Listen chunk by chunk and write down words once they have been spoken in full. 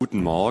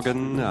Guten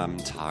Morgen am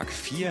Tag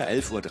 4,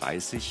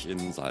 11:30 Uhr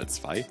in Saal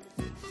 2.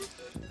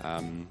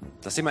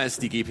 Das Thema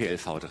ist die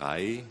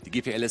GPLv3. Die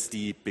GPL ist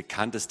die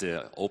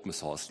bekannteste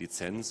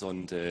Open-Source-Lizenz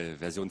und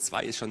Version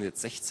 2 ist schon jetzt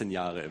 16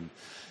 Jahre im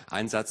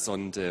Einsatz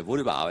und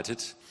wurde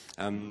überarbeitet.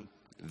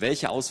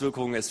 Welche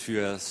Auswirkungen es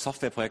für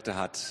Softwareprojekte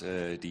hat,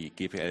 die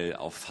GPL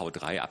auf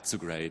V3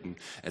 abzugraden,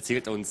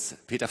 erzählt uns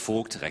Peter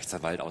Vogt,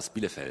 Rechtsanwalt aus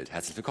Bielefeld.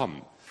 Herzlich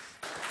willkommen.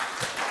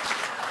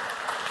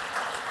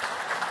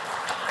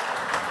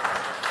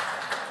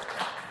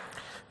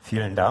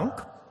 Vielen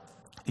Dank.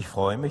 Ich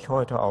freue mich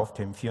heute auf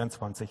dem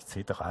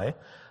 24C3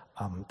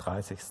 am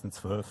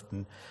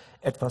 30.12.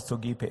 etwas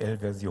zur GPL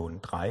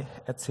Version 3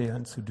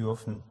 erzählen zu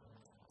dürfen.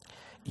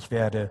 Ich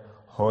werde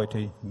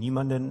heute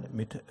niemanden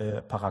mit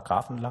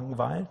Paragraphen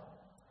langweilen.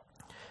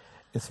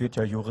 Es wird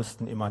ja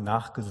Juristen immer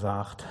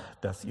nachgesagt,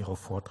 dass ihre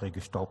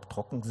Vorträge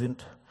staubtrocken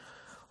sind.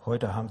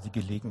 Heute haben Sie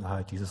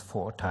Gelegenheit, dieses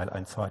Vorurteil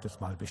ein zweites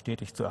Mal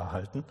bestätigt zu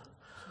erhalten.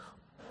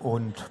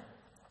 Und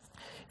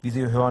wie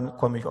Sie hören,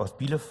 komme ich aus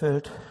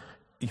Bielefeld.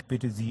 Ich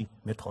bitte Sie,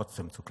 mir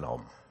trotzdem zu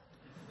glauben.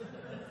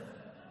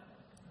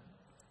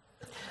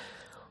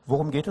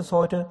 Worum geht es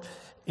heute?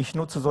 Ich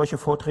nutze solche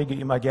Vorträge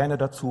immer gerne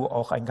dazu,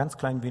 auch ein ganz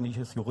klein wenig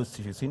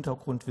juristisches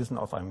Hintergrundwissen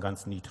auf einem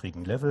ganz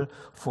niedrigen Level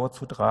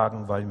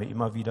vorzutragen, weil mir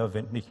immer wieder,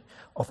 wenn ich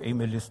auf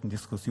E-Mail-Listen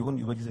Diskussionen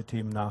über diese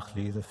Themen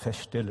nachlese,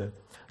 feststelle,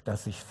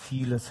 dass sich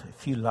vieles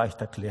viel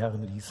leichter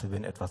klären ließe,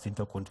 wenn etwas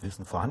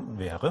Hintergrundwissen vorhanden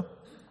wäre.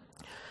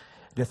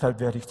 Deshalb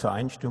werde ich zur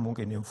Einstimmung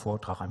in dem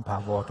Vortrag ein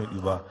paar Worte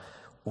über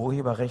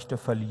Urheberrechte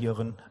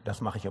verlieren.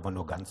 Das mache ich aber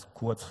nur ganz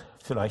kurz.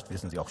 Vielleicht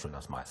wissen Sie auch schon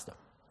das meiste.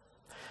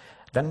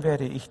 Dann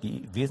werde ich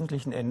die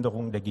wesentlichen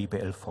Änderungen der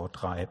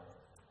GPLv3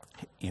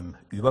 im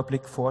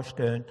Überblick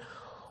vorstellen,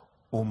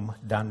 um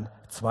dann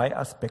zwei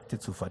Aspekte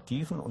zu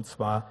vertiefen, und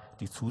zwar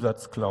die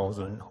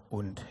Zusatzklauseln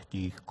und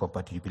die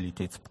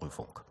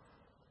Kompatibilitätsprüfung.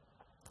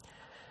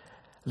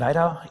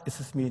 Leider ist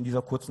es mir in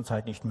dieser kurzen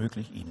Zeit nicht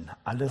möglich, Ihnen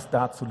alles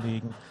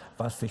darzulegen,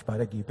 was sich bei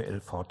der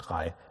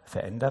GPLv3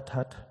 verändert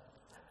hat.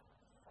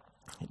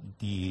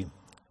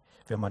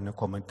 Wenn man einen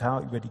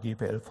Kommentar über die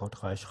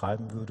GPLv3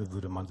 schreiben würde,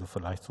 würde man so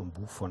vielleicht so ein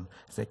Buch von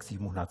 600,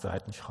 700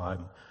 Seiten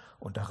schreiben,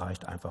 und da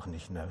reicht einfach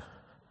nicht eine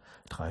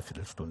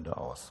Dreiviertelstunde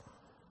aus.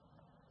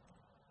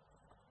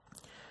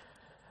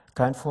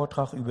 Kein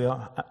Vortrag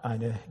über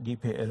eine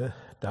GPL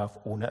darf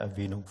ohne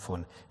Erwähnung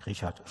von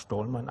Richard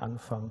Stollmann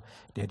anfangen,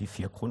 der die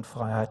 4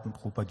 Grundfreiheiten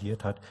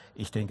propagiert hat.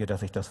 Ich denke,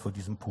 dass ich das vor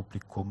diesem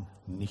Publikum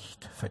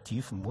nicht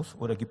vertiefen muss.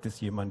 Oder gibt es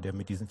jemanden, der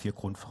mit diesen 4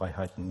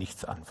 Grundfreiheiten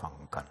nichts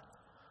anfangen kann?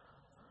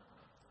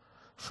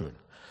 Schön.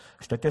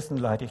 Stattdessen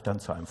leite ich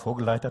dann zu einem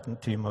vorgeleiteten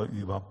Thema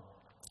über,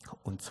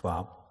 und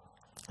zwar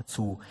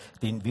zu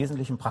den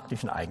wesentlichen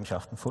praktischen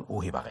Eigenschaften von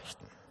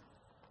Urheberrechten.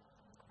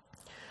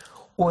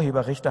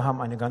 Urheberrechte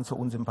haben eine ganz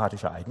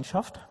unsympathische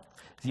Eigenschaft.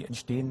 Sie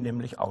entstehen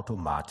nämlich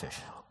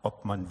automatisch,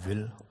 ob man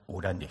will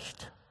oder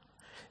nicht.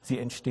 Sie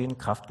entstehen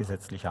kraft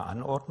gesetzlicher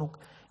Anordnung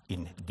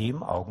in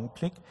dem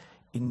Augenblick,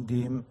 in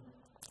dem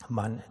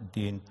man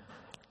den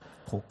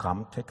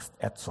Programmtext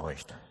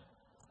erzeugt,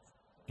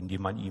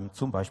 indem man ihn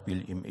zum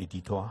Beispiel im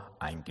Editor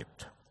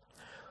eingibt.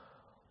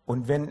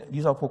 Und wenn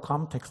dieser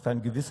Programmtext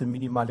dann gewisse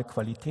minimale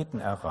Qualitäten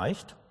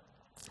erreicht,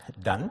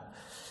 dann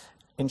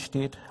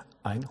entsteht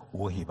ein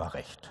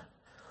Urheberrecht.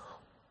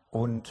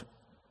 Und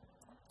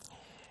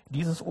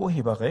dieses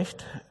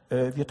Urheberrecht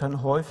wird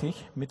dann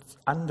häufig mit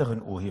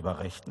anderen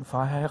Urheberrechten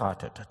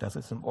verheiratet. Das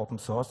ist im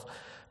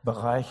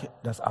Open-Source-Bereich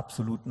das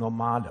absolut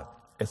Normale.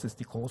 Es ist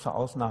die große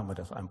Ausnahme,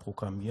 dass ein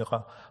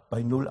Programmierer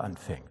bei Null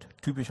anfängt.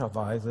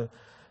 Typischerweise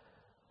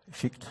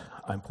schickt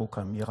ein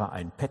Programmierer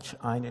einen Patch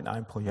ein in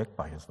einem Projekt,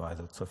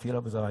 beispielsweise zur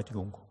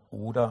Fehlerbeseitigung,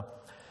 oder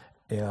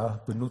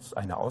er benutzt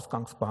eine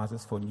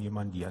Ausgangsbasis von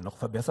jemandem, die er noch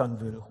verbessern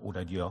will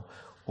oder die er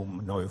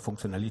um neue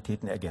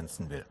Funktionalitäten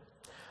ergänzen will.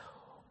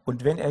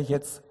 Und wenn er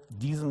jetzt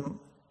diesem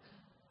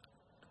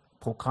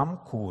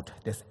Programmcode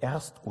des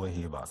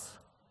Ersturhebers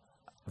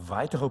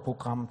weitere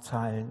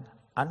Programmzeilen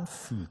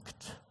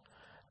anfügt,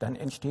 dann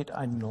entsteht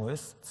ein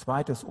neues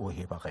zweites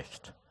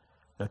Urheberrecht.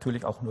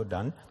 Natürlich auch nur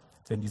dann,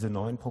 wenn diese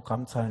neuen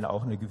Programmzeilen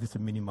auch eine gewisse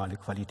minimale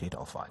Qualität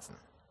aufweisen.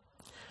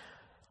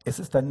 Es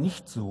ist dann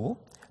nicht so,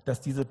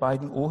 dass diese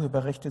beiden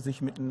Urheberrechte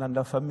sich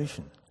miteinander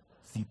vermischen.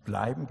 Sie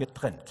bleiben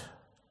getrennt.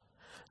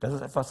 Das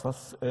ist etwas,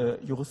 was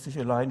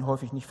juristische Laien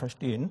häufig nicht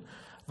verstehen,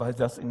 weil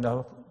das in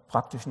der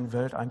praktischen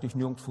Welt eigentlich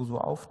nirgendwo so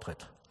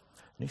auftritt.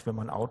 Nicht, wenn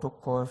man ein Auto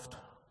kauft,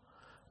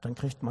 dann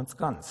kriegt man es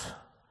ganz.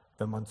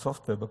 Wenn man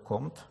Software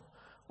bekommt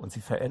und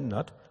sie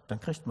verändert, dann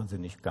kriegt man sie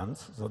nicht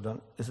ganz,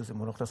 sondern ist es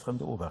immer noch das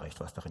fremde Urheberrecht,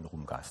 was darin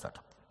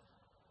rumgeistert.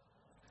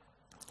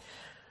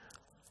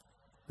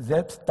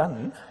 Selbst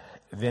dann,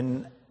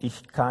 wenn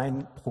ich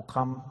keinen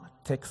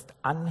Programmtext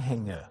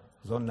anhänge,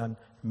 sondern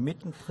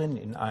mittendrin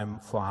in einem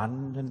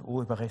vorhandenen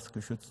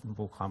urheberrechtsgeschützten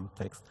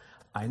Programmtext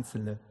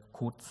einzelne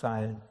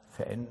Codezeilen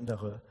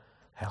verändere,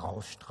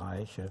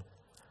 herausstreiche,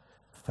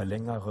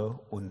 verlängere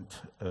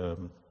und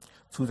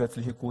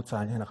zusätzliche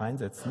Codezeilen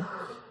hineinsetzen,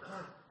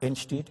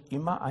 entsteht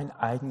immer ein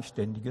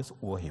eigenständiges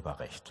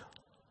Urheberrecht.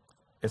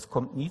 Es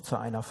kommt nie zu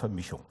einer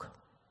Vermischung.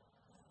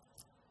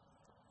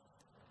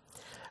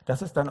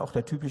 Das ist dann auch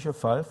der typische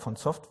Fall von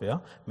Software,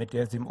 mit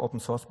der Sie im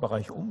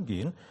Open-Source-Bereich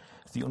umgehen.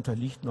 Sie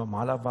unterliegt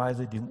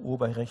normalerweise dem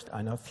Urheberrecht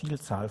einer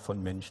Vielzahl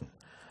von Menschen.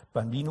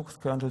 Beim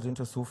Linux-Kernel sind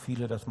es so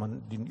viele, dass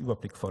man den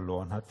Überblick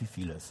verloren hat, wie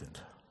viele es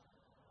sind.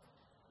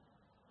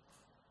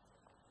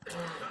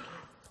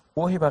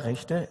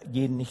 Urheberrechte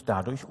gehen nicht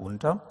dadurch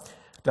unter,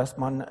 dass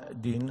man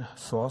den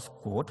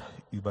Source-Code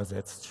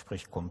übersetzt,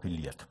 sprich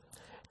kompiliert.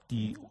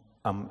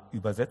 Am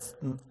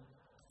übersetzten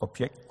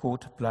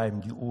Objektcode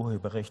bleiben die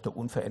Urheberrechte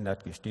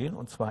unverändert bestehen,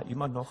 und zwar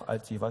immer noch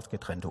als jeweils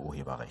getrennte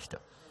Urheberrechte.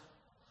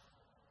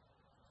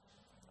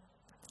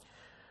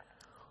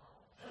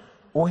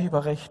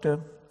 Urheberrechte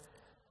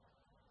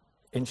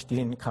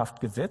entstehen kraft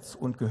Gesetz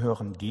und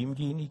gehören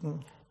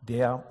demjenigen,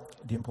 der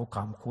den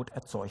Programmcode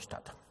erzeugt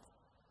hat.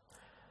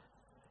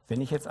 Wenn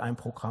ich jetzt ein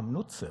Programm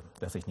nutze,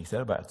 das ich nicht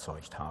selber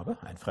erzeugt habe,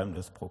 ein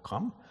fremdes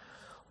Programm,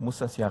 muss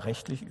das ja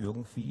rechtlich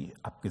irgendwie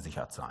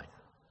abgesichert sein.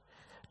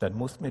 Dann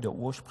muss mir der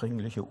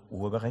ursprüngliche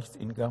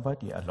Urheberrechtsinhaber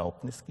die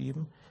Erlaubnis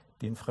geben,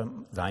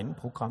 seinen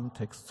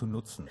Programmtext zu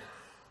nutzen.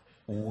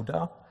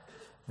 Oder,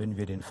 wenn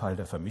wir den Fall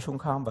der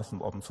Vermischung haben, was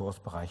im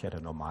Open-Source-Bereich ja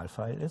der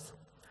Normalfall ist,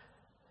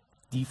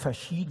 die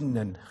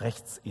verschiedenen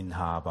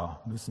Rechtsinhaber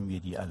müssen mir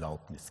die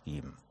Erlaubnis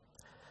geben,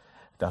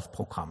 das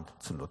Programm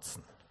zu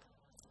nutzen.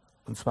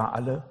 Und zwar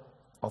alle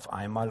auf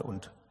einmal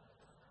und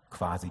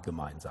quasi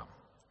gemeinsam.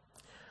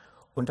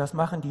 Und das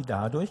machen die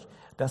dadurch,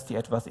 dass die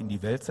etwas in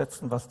die Welt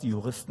setzen, was die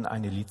Juristen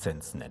eine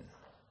Lizenz nennen.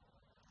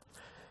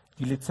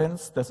 Die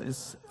Lizenz, das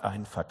ist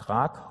ein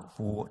Vertrag,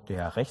 wo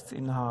der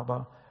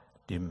Rechtsinhaber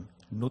dem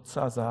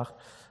Nutzer sagt,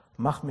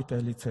 mach mit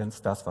der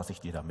Lizenz das, was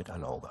ich dir damit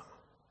erlaube.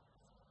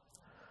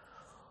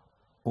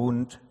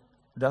 Und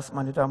das,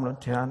 meine Damen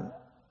und Herren,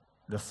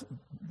 das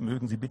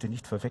mögen Sie bitte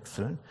nicht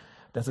verwechseln,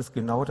 das ist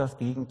genau das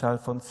Gegenteil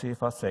von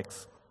CEFA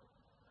 6.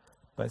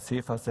 Bei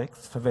CEFA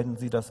 6 verwenden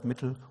Sie das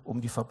Mittel,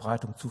 um die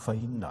Verbreitung zu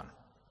verhindern.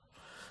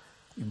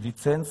 Im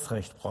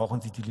Lizenzrecht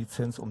brauchen Sie die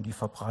Lizenz, um die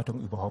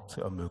Verbreitung überhaupt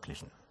zu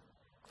ermöglichen.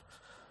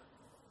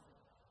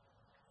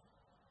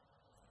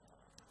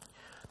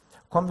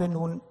 Kommen wir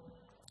nun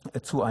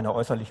zu einer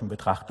äußerlichen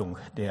Betrachtung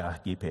der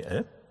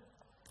GPL.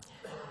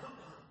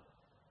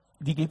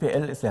 Die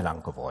GPL ist sehr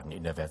lang geworden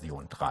in der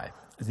Version 3.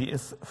 Sie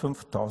ist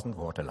 5000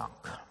 Worte lang.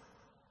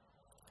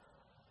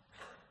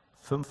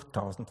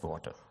 5000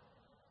 Worte.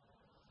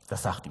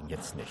 Das sagt Ihnen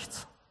jetzt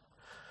nichts.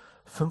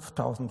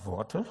 5000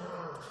 Worte,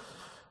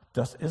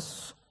 das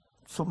ist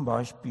zum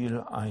Beispiel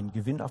ein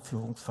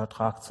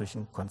Gewinnabführungsvertrag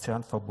zwischen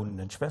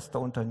konzernverbundenen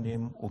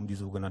Schwesterunternehmen, um die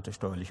sogenannte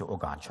steuerliche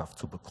Organschaft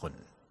zu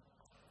begründen.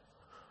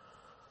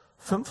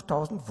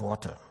 5000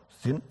 Worte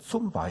sind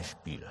zum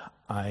Beispiel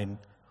ein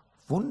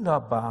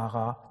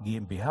wunderbarer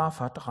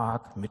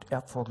GmbH-Vertrag mit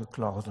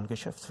Erbfolgeklauseln,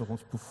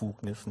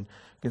 Geschäftsführungsbefugnissen,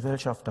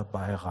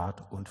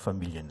 Gesellschafterbeirat und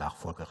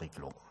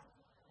Familiennachfolgeregelungen.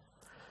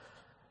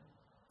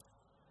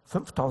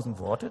 5000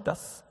 Worte,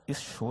 das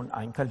ist schon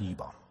ein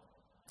Kaliber.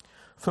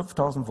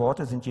 5000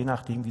 Worte sind je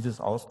nachdem, wie Sie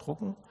es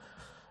ausdrucken,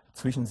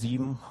 zwischen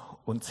 7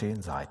 und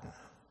 10 Seiten.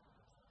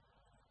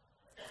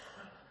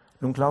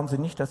 Nun glauben Sie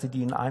nicht, dass Sie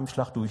die in einem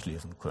Schlag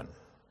durchlesen können.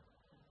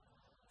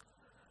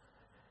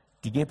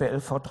 Die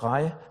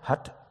GPLv3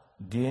 hat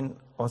den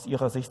aus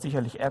Ihrer Sicht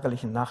sicherlich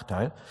ärgerlichen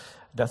Nachteil,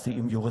 dass sie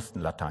im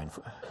Juristenlatein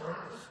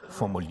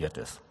formuliert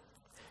ist.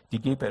 Die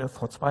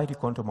GPLv2, die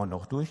konnte man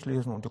noch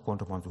durchlesen und die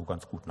konnte man so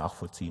ganz gut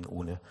nachvollziehen,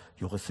 ohne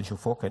juristische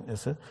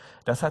Vorkenntnisse.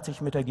 Das hat sich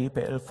mit der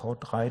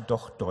GPLv3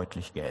 doch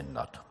deutlich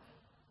geändert.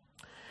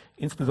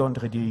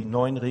 Insbesondere die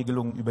neuen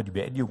Regelungen über die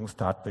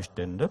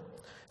Beendigungstatbestände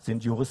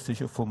sind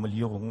juristische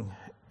Formulierungen,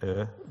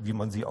 wie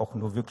man sie auch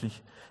nur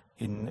wirklich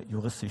in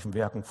juristischen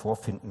Werken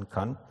vorfinden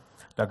kann.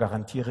 Da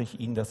garantiere ich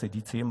Ihnen, dass Sie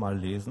die 10-mal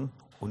lesen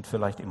und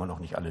vielleicht immer noch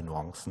nicht alle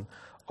Nuancen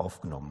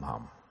aufgenommen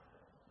haben.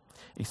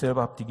 Ich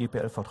selber habe die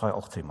GPLv3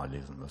 auch 10-mal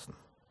lesen müssen.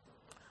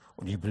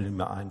 Und ich bilde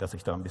mir ein, dass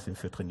ich da ein bisschen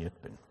für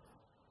trainiert bin.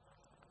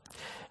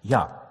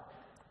 Ja,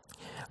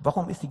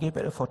 warum ist die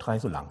GPLv3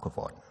 so lang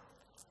geworden?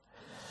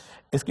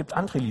 Es gibt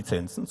andere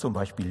Lizenzen, zum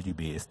Beispiel die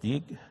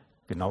BSD,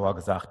 genauer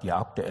gesagt die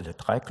aktuelle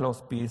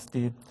 3-Klaus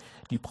BSD,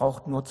 die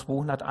braucht nur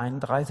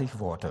 231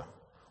 Worte,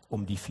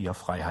 um die 4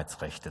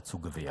 Freiheitsrechte zu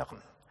gewähren.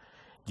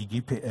 Die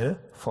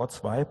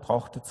GPLv2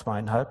 brauchte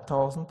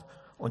 2500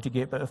 und die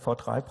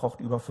GPLv3 braucht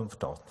über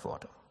 5000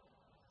 Worte.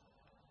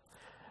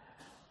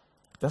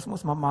 Das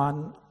muss man mal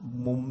einen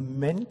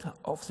Moment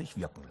auf sich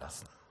wirken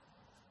lassen.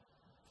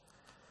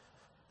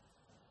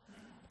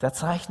 Da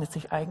zeichnet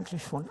sich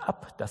eigentlich schon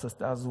ab, dass es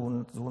da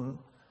so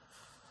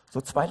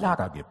 2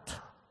 Lager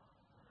gibt.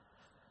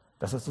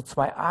 Dass es so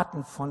 2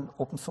 Arten von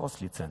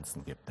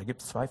Open-Source-Lizenzen gibt. Da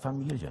gibt es 2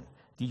 Familien.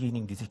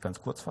 Diejenigen, die sich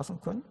ganz kurz fassen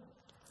können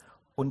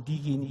und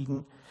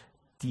diejenigen,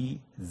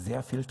 die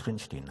sehr viel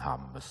drinstehen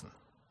haben müssen.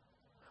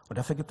 Und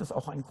dafür gibt es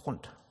auch einen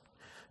Grund.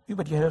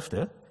 Über die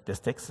Hälfte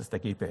des Textes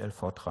der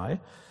GPLv3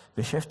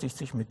 beschäftigt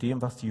sich mit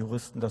dem, was die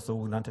Juristen das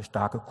sogenannte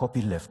starke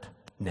Copyleft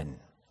nennen.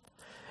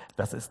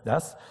 Das ist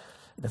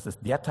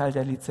der Teil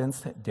der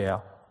Lizenz,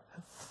 der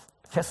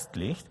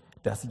festlegt,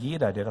 dass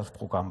jeder, der das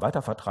Programm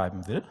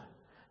weitervertreiben will,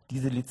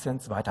 diese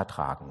Lizenz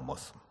weitertragen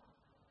muss.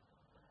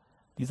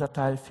 Dieser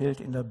Teil fehlt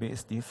in der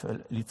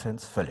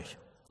BSD-Lizenz völlig.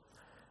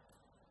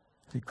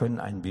 Sie können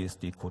einen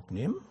BSD-Code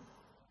nehmen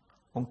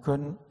und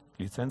können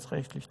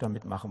lizenzrechtlich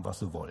damit machen, was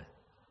Sie wollen.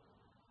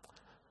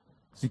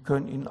 Sie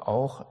können ihn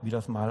auch, wie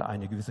das mal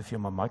eine gewisse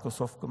Firma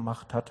Microsoft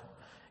gemacht hat,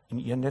 in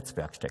Ihren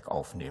Netzwerkstack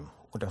aufnehmen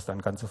und das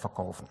dann Ganze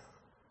verkaufen.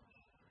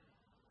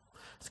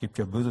 Es gibt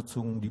ja böse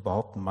Zungen, die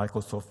behaupten,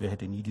 Microsoft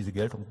hätte nie diese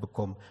Geltung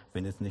bekommen,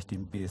 wenn es nicht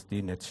den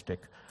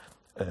BSD-Netzsteck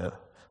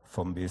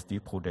vom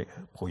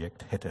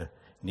BSD-Projekt hätte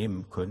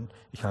nehmen können.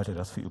 Ich halte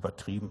das für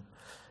übertrieben,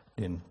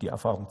 denn die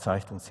Erfahrung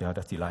zeigt uns ja,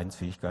 dass die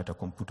Leidensfähigkeit der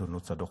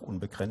Computernutzer doch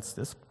unbegrenzt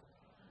ist.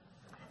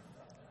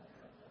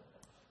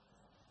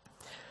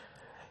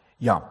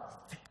 Ja,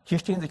 hier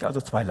stehen sich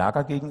also zwei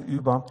Lager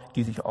gegenüber,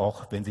 die sich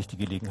auch, wenn sich die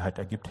Gelegenheit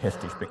ergibt,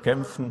 heftig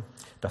bekämpfen.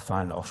 Da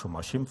fallen auch schon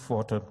mal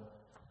Schimpfworte.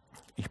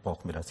 Ich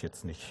brauche mir das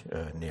jetzt nicht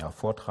näher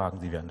vortragen,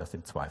 Sie werden das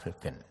im Zweifel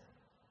kennen.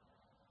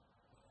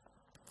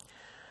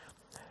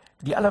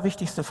 Die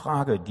allerwichtigste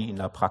Frage, die in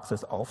der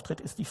Praxis auftritt,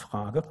 ist die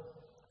Frage,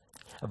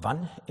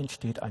 wann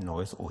entsteht ein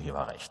neues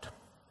Urheberrecht?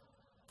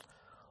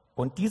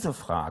 Und diese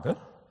Frage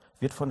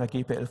wird von der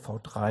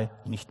GPLv3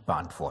 nicht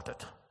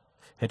beantwortet.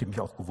 Hätte mich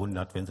auch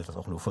gewundert, wenn Sie das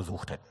auch nur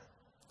versucht hätten.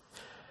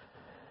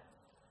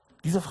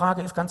 Diese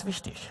Frage ist ganz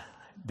wichtig,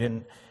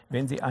 denn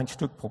wenn Sie ein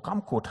Stück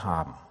Programmcode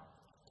haben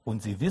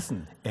und Sie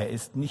wissen, er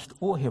ist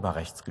nicht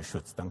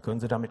urheberrechtsgeschützt, dann können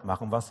Sie damit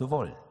machen, was Sie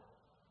wollen.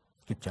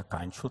 Es gibt ja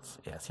keinen Schutz,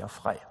 er ist ja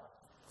frei.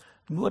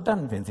 Nur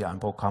dann, wenn Sie einen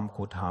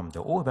Programmcode haben,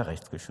 der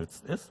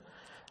urheberrechtsgeschützt ist,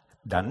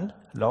 dann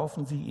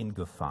laufen Sie in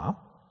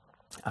Gefahr,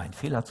 einen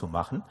Fehler zu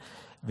machen,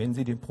 wenn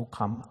Sie den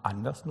Programm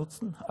anders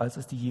nutzen, als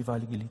es die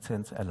jeweilige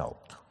Lizenz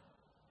erlaubt.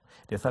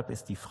 Deshalb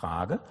ist die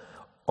Frage,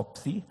 ob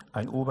Sie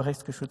einen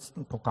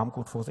urheberrechtsgeschützten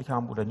Programmcode vor sich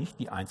haben oder nicht,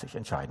 die einzig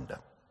entscheidende.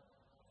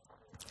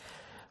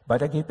 Bei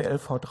der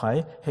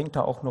GPLv3 hängt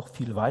da auch noch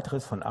viel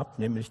weiteres von ab,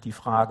 nämlich die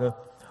Frage,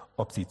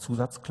 ob Sie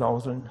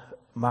Zusatzklauseln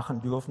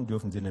machen dürfen.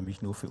 Dürfen Sie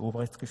nämlich nur für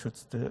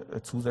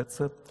urheberrechtsgeschützte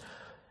Zusätze,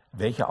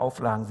 welche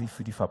Auflagen Sie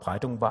für die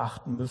Verbreitung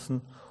beachten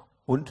müssen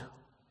und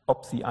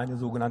ob Sie eine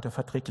sogenannte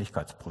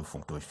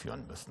Verträglichkeitsprüfung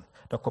durchführen müssen.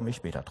 Da komme ich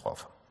später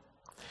drauf.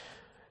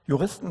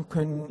 Juristen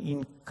können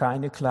Ihnen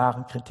keine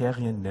klaren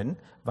Kriterien nennen,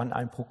 wann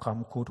ein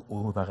Programmcode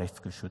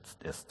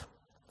urheberrechtsgeschützt ist.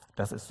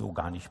 Das ist so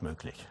gar nicht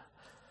möglich.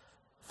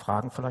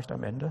 Fragen vielleicht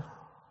am Ende?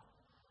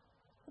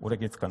 Oder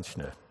geht es ganz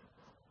schnell?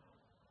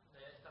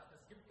 Naja, ich dachte,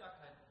 es gibt gar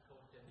keinen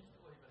Code, der nicht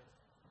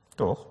urheberrechtsgeschützt ist.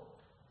 Doch.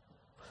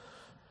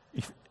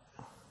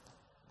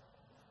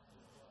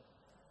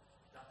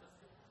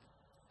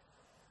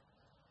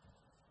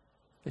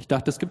 Ich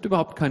dachte, es gibt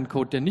überhaupt keinen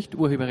Code, der nicht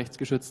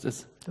urheberrechtsgeschützt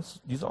ist.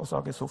 Diese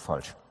Aussage ist so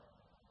falsch.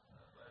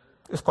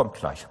 Es kommt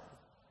gleich.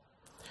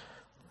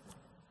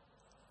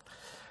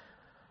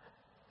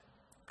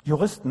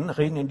 Juristen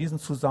reden in diesem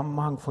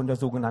Zusammenhang von der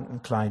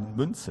sogenannten kleinen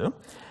Münze.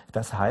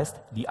 Das heißt,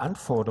 die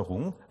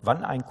Anforderungen,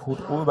 wann ein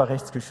Code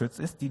urheberrechtsgeschützt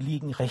ist, die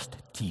liegen recht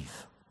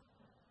tief.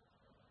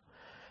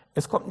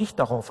 Es kommt nicht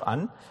darauf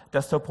an,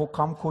 dass der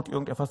Programmcode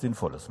irgendetwas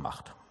Sinnvolles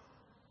macht.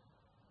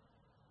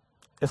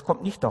 Es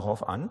kommt nicht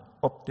darauf an,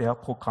 ob der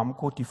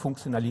Programmcode die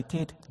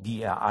Funktionalität,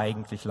 die er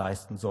eigentlich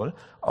leisten soll,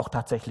 auch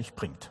tatsächlich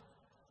bringt.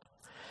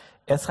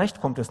 Erst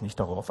recht kommt es nicht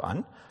darauf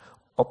an,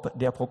 ob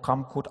der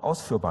Programmcode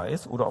ausführbar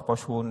ist oder ob er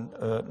schon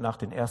nach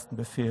den ersten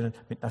Befehlen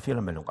mit einer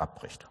Fehlermeldung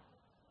abbricht.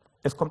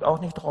 Es kommt auch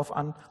nicht darauf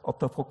an, ob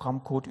der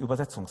Programmcode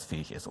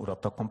übersetzungsfähig ist oder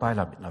ob der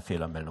Compiler mit einer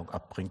Fehlermeldung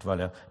abbringt,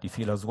 weil die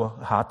Fehler so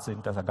hart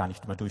sind, dass er gar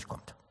nicht mehr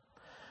durchkommt.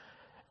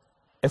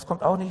 Es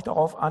kommt auch nicht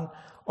darauf an,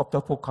 ob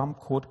der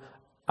Programmcode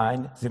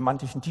einen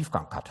semantischen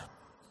Tiefgang hat.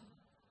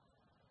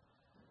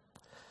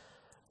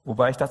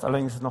 Wobei ich das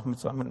allerdings noch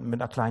mit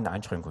einer kleinen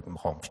Einschränkung im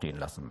Raum stehen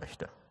lassen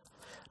möchte.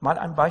 Mal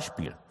ein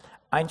Beispiel.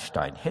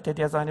 Einstein, hätte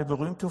der seine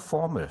berühmte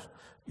Formel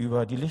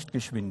über die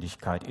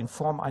Lichtgeschwindigkeit in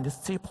Form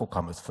eines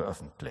C-Programmes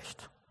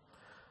veröffentlicht.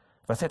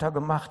 Was hätte er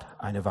gemacht?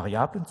 Eine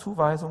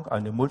Variablenzuweisung,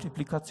 eine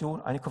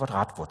Multiplikation, eine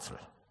Quadratwurzel.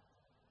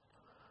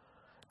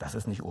 Das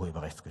ist nicht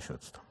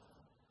urheberrechtsgeschützt.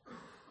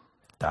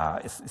 Da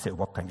ist ja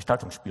überhaupt kein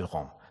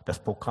Gestaltungsspielraum. Das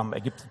Programm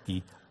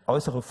die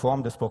äußere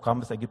Form des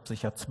Programmes ergibt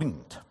sich ja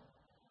zwingend.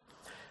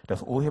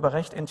 Das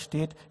Urheberrecht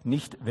entsteht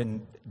nicht,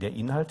 wenn der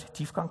Inhalt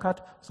Tiefgang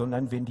hat,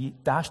 sondern wenn die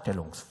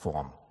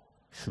Darstellungsform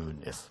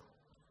schön ist,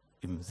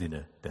 im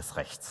Sinne des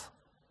Rechts.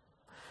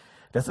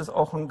 Das ist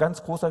auch ein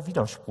ganz großer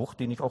Widerspruch,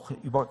 den ich auch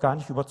gar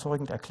nicht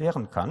überzeugend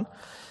erklären kann.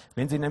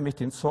 Wenn Sie nämlich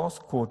den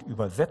Source Code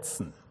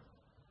übersetzen,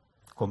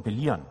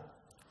 kompilieren,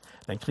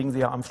 dann kriegen Sie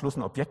ja am Schluss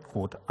einen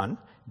Objektcode an,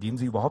 den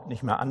Sie überhaupt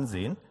nicht mehr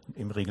ansehen,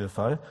 im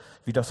Regelfall,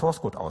 wie der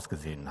Source Code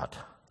ausgesehen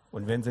hat.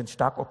 Und wenn Sie einen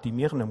stark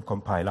optimierenden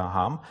Compiler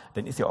haben,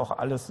 dann ist ja auch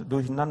alles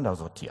durcheinander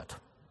sortiert.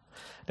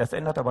 Das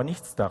ändert aber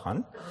nichts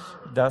daran,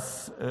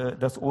 dass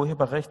das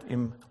Urheberrecht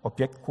im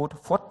Objektcode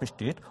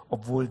fortbesteht,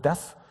 obwohl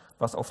das,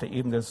 was auf der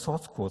Ebene des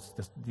Source Codes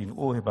das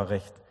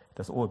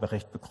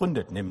Urheberrecht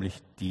begründet,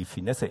 nämlich die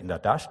Finesse in der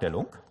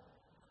Darstellung,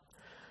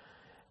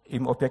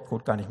 im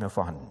Objektcode gar nicht mehr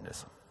vorhanden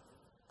ist.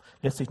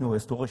 Lässt sich nur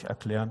historisch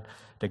erklären,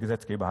 der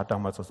Gesetzgeber hat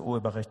damals das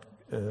Urheberrecht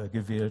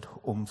gewählt,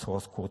 um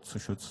Source Code zu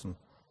schützen.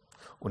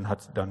 und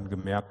hat dann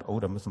gemerkt, oh,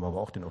 da müssen wir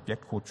aber auch den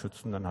Objektcode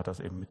schützen, dann hat er es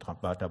eben mit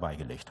dabei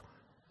gelegt.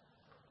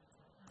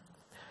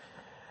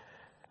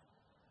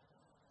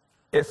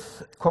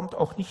 Es kommt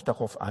auch nicht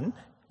darauf an,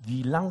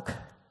 wie lang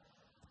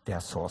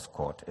der Source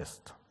Code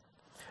ist.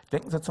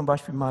 Denken Sie zum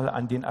Beispiel mal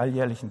an den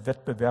alljährlichen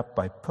Wettbewerb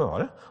bei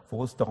Perl,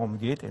 wo es darum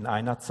geht, in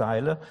einer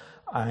Zeile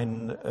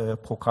ein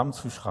Programm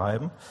zu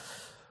schreiben,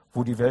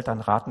 wo die Welt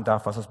dann raten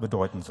darf, was es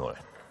bedeuten soll.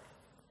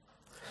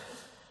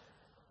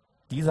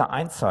 Diese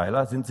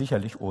Einzeiler sind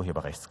sicherlich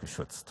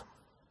urheberrechtsgeschützt.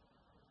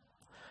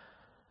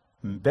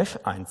 Ein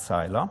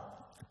Bash-Einzeiler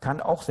kann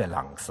auch sehr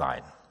lang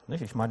sein.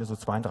 Nicht? Ich meine, so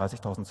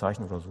 32.000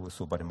 Zeichen oder so ist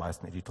so bei den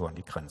meisten Editoren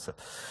die Grenze.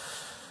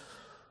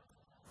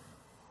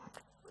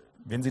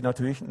 Wenn Sie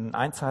natürlich einen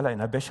Einzeiler in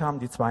der Bash haben,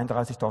 die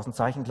 32.000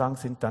 Zeichen lang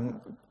sind,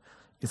 dann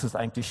ist es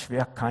eigentlich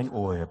schwer, kein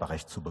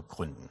Urheberrecht zu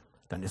begründen.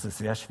 Dann ist es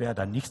sehr schwer,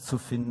 da nichts zu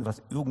finden,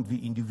 was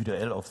irgendwie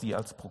individuell auf Sie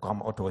als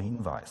Programmautor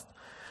hinweist.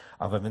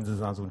 Aber wenn Sie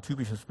so ein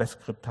typisches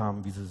Bash-Skript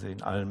haben, wie Sie sie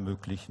in allen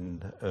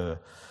möglichen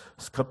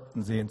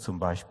Skripten sehen, zum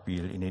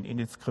Beispiel in den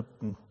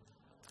Init-Skripten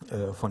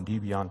von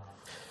Debian,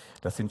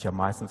 das sind ja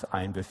meistens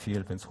ein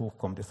Befehl, wenn es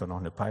hochkommt, ist da noch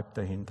eine Pipe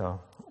dahinter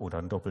oder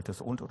ein doppeltes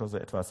und oder so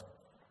etwas.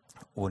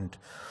 Und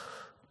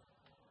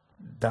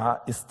da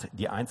ist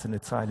die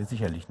einzelne Zeile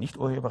sicherlich nicht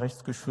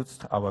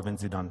urheberrechtsgeschützt, aber wenn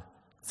Sie dann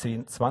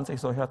 10,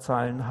 20 solcher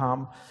Zeilen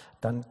haben,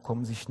 dann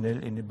kommen Sie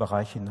schnell in den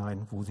Bereich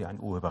hinein, wo Sie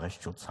einen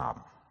Urheberrechtsschutz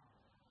haben.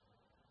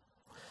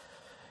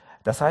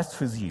 Das heißt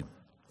für Sie,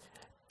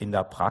 in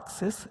der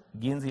Praxis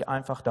gehen Sie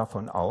einfach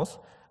davon aus,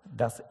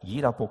 dass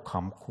jeder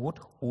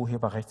Programmcode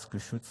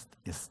urheberrechtsgeschützt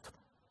ist.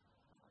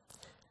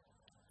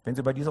 Wenn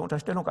Sie bei dieser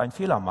Unterstellung einen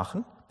Fehler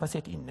machen,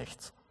 passiert Ihnen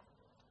nichts.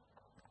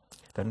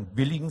 Dann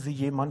billigen Sie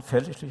jemandem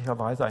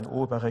fälschlicherweise ein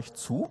Urheberrecht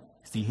zu,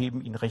 Sie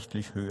heben ihn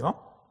rechtlich höher,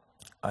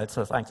 als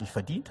er es eigentlich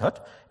verdient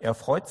hat. Er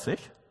freut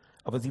sich,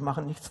 aber Sie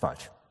machen nichts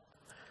falsch.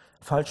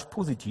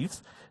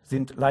 Falsch-Positivs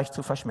sind leicht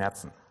zu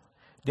verschmerzen.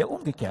 Der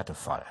umgekehrte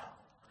Fall,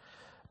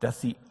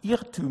 dass Sie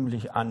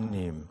irrtümlich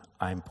annehmen,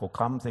 ein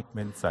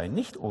Programmsegment sei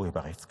nicht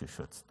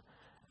urheberrechtsgeschützt,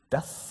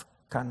 das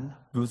kann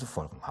böse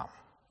Folgen haben.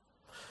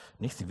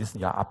 Nicht? Sie wissen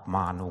ja,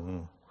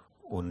 Abmahnungen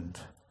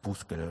und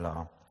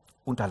Bußgelder,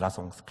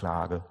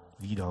 Unterlassungsklage,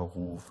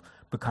 Widerruf,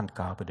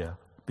 Bekanntgabe der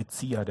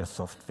Bezieher der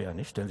Software.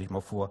 Nicht? Stellen Sie sich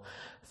mal vor,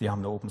 Sie haben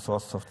eine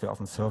Open-Source-Software auf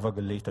den Server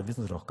gelegt, da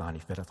wissen Sie doch gar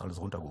nicht, wer das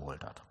alles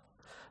runtergeholt hat.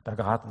 Da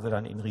geraten Sie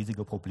dann in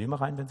riesige Probleme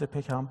rein, wenn Sie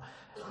Pech haben.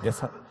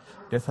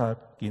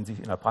 Deshalb gehen Sie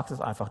in der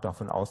Praxis einfach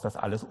davon aus, dass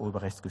alles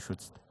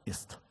urheberrechtsgeschützt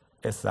ist.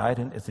 Es sei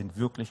denn, es sind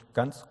wirklich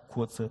ganz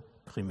kurze,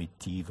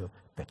 primitive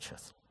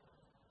Patches.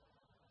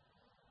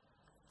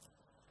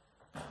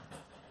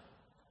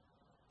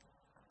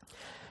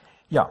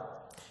 Ja,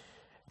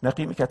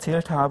 nachdem ich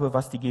erzählt habe,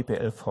 was die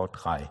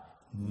GPLv3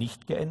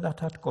 nicht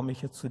geändert hat, komme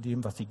ich jetzt zu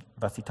dem, was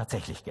sie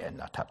tatsächlich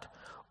geändert hat.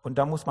 Und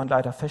da muss man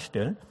leider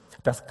feststellen,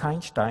 dass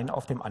kein Stein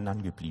auf dem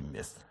anderen geblieben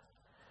ist.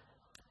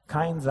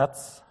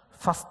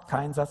 Fast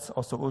kein Satz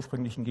aus der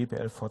ursprünglichen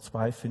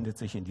GPLv2 findet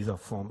sich in dieser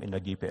Form in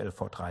der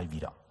GPLv3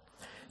 wieder.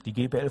 Die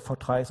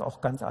GPLv3 ist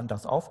auch ganz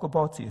anders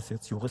aufgebaut. Sie ist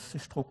jetzt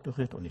juristisch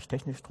strukturiert und nicht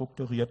technisch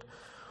strukturiert.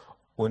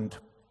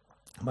 Und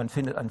man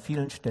findet an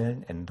vielen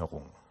Stellen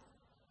Änderungen.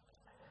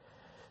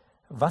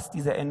 Was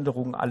diese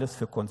Änderungen alles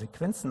für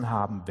Konsequenzen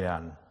haben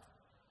werden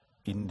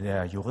in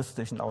der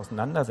juristischen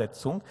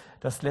Auseinandersetzung,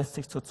 das lässt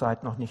sich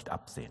zurzeit noch nicht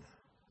absehen.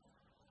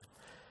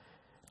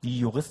 Die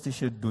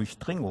juristische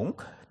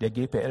Durchdringung der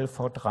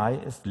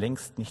GPLv3 ist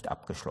längst nicht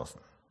abgeschlossen.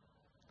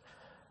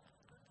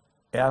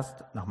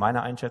 Erst nach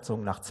meiner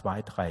Einschätzung nach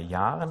 2, 3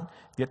 Jahren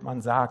wird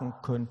man sagen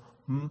können,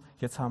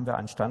 jetzt haben wir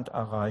einen Stand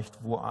erreicht,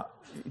 wo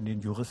in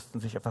den Juristen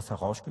sich etwas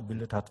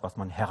herausgebildet hat, was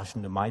man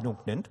herrschende Meinung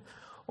nennt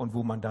und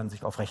wo man dann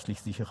sich auf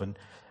rechtlich sicheren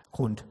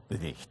Grund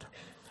bewegt.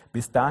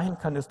 Bis dahin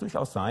kann es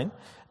durchaus sein,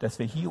 dass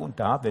wir hier und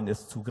da, wenn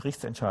es zu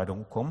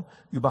Gerichtsentscheidungen kommt,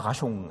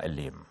 Überraschungen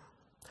erleben.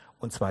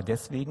 Und zwar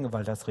deswegen,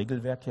 weil das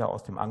Regelwerk ja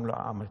aus dem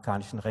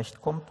angloamerikanischen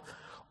Recht kommt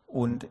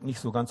und nicht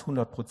so ganz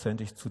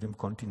 100%ig zu dem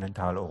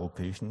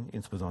kontinentaleuropäischen,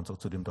 insbesondere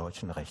zu dem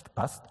deutschen Recht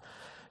passt.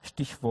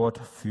 Stichwort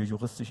für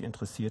juristisch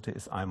Interessierte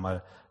ist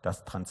einmal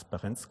das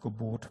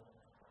Transparenzgebot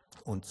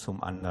und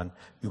zum anderen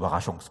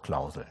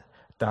Überraschungsklausel.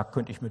 Da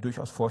könnte ich mir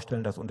durchaus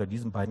vorstellen, dass unter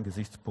diesen beiden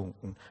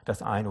Gesichtspunkten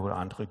das eine oder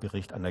andere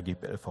Gericht an der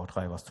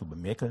GPLv3 was zu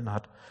bemäkeln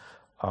hat.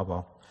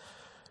 Aber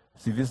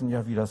Sie wissen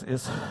ja, wie das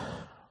ist.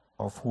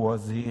 Auf hoher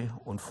See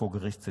und vor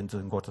Gericht sind Sie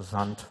in Gottes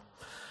Hand.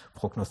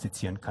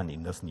 Prognostizieren kann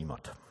Ihnen das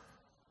niemand.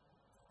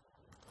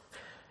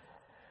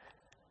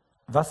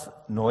 Was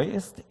neu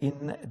ist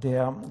in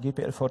der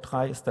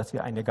GPLv3 ist, dass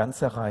wir eine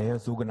ganze Reihe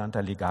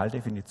sogenannter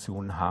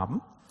Legaldefinitionen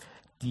haben,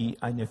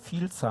 die eine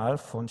Vielzahl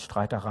von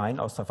Streitereien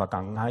aus der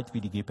Vergangenheit,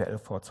 wie die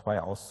GPLv2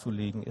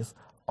 auszulegen ist,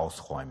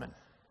 ausräumen.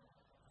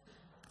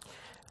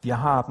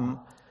 Wir haben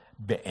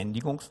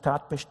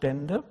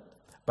Beendigungstatbestände.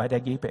 Bei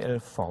der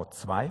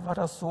GPLv2 war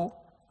das so,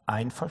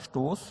 ein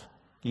Verstoß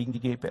gegen die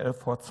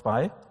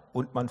GPLv2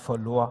 und man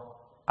verlor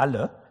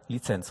alle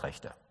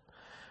Lizenzrechte.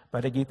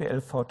 Bei der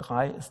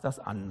GPLv3 ist das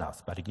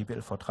anders. Bei der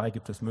GPLv3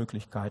 gibt es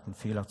Möglichkeiten,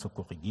 Fehler zu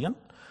korrigieren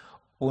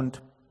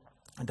und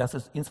Das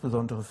ist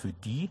insbesondere für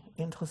die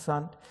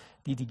interessant,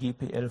 die die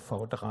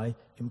GPLv3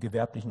 im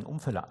gewerblichen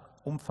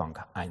Umfang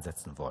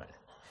einsetzen wollen.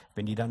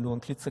 Wenn die dann nur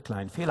einen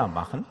klitzekleinen Fehler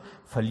machen,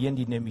 verlieren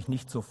die nämlich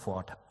nicht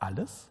sofort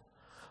alles,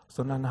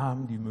 sondern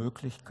haben die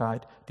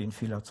Möglichkeit, den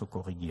Fehler zu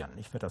korrigieren.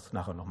 Ich werde das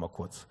nachher noch mal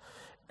kurz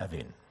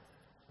erwähnen.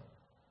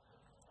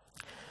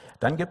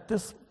 Dann gibt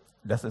es,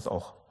 das ist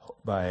auch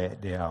bei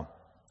der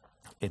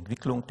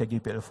Entwicklung der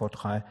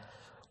GPLv3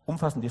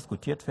 umfassend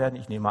diskutiert werden,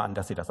 ich nehme an,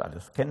 dass Sie das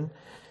alles kennen,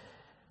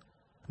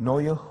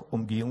 neue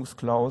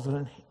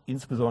Umgehungsklauseln,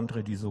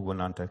 insbesondere die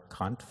sogenannte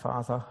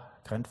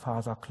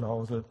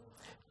Grandfaserklausel,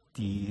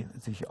 die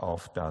sich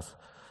auf das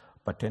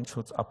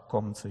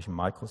Patentschutzabkommen zwischen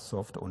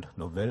Microsoft und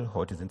Novell,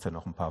 heute sind es ja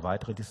noch ein paar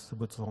weitere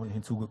Distributionen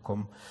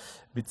hinzugekommen,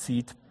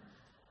 bezieht.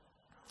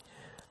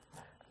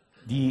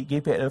 Die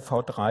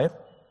GPLv3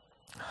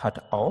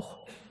 hat auch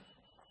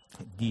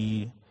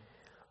die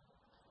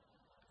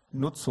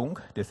Nutzung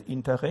des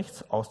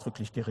Interrechts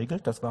ausdrücklich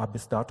geregelt. Das war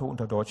bis dato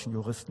unter deutschen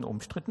Juristen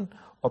umstritten,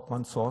 ob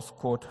man Source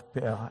Code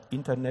per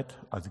Internet,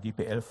 also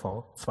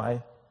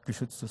GPLv2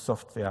 geschützte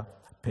Software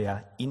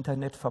per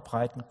Internet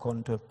verbreiten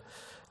konnte.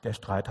 Der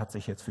Streit hat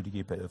sich jetzt für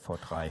die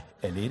GPLv3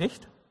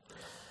 erledigt.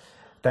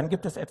 Dann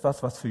gibt es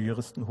etwas, was für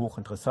Juristen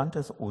hochinteressant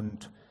ist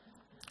und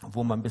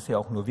wo man bisher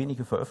auch nur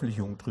wenige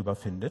Veröffentlichungen drüber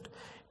findet,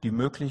 die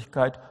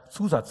Möglichkeit,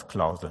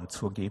 Zusatzklauseln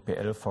zur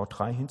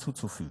GPLv3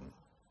 hinzuzufügen.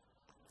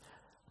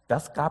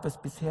 Das gab es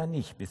bisher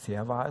nicht.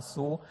 Bisher war es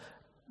so,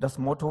 das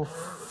Motto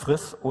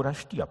friss oder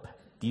stirb.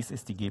 Dies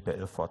ist die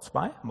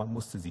GPLv2, man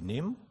musste sie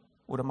nehmen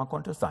oder man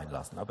konnte es sein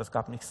lassen, aber es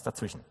gab nichts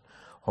dazwischen.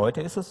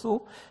 Heute ist es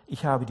so,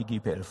 ich habe die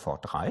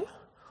GPLv3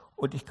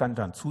 und ich kann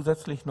dann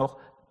zusätzlich noch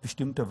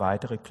bestimmte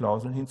weitere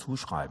Klauseln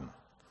hinzuschreiben.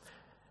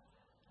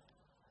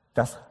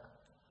 Das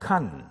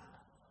kann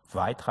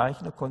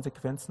weitreichende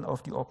Konsequenzen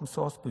auf die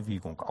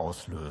Open-Source-Bewegung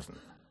auslösen.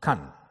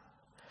 Kann.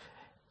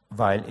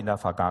 Weil in der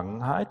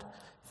Vergangenheit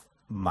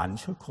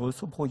manche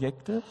größere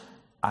Projekte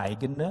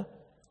eigene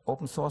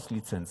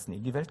Open-Source-Lizenzen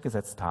in die Welt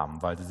gesetzt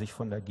haben, weil sie sich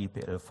von der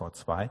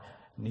GPLv2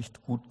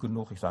 nicht gut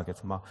genug, ich sage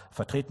jetzt mal,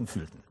 vertreten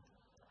fühlten.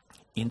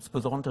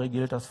 Insbesondere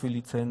gilt das für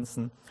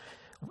Lizenzen,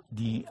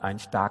 die einen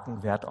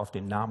starken Wert auf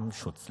den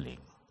Namensschutz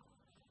legen.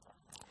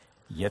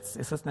 Jetzt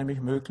ist es nämlich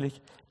möglich,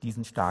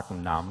 diesen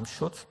starken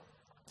Namensschutz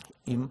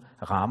im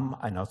Rahmen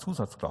einer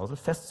Zusatzklausel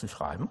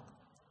festzuschreiben.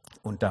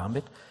 Und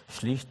damit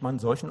schlägt man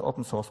solchen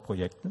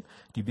Open-Source-Projekten,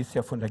 die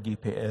bisher von der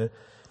GPL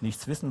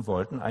nichts wissen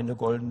wollten, eine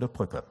goldene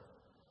Brücke.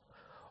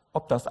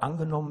 Ob das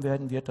angenommen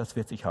werden wird, das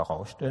wird sich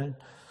herausstellen.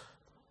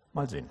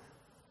 Mal sehen.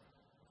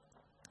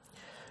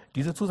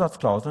 Diese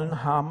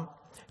Zusatzklauseln haben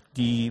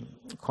die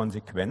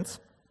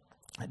Konsequenz,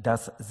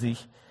 dass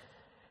sich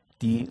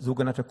die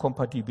sogenannte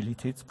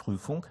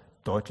Kompatibilitätsprüfung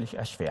deutlich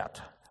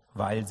erschwert,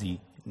 weil sie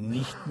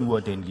nicht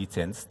nur den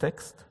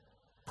Lizenztext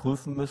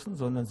prüfen müssen,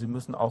 sondern sie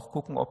müssen auch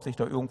gucken, ob sich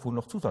da irgendwo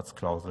noch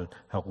Zusatzklauseln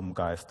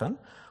herumgeistern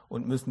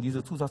und müssen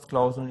diese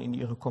Zusatzklauseln in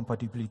ihre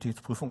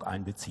Kompatibilitätsprüfung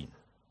einbeziehen.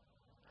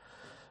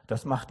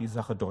 Das macht die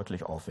Sache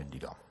deutlich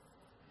aufwendiger.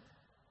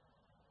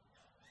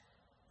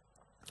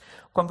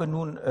 Kommen wir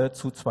nun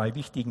zu zwei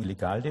wichtigen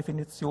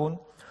Legaldefinitionen.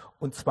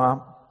 Und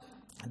zwar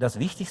das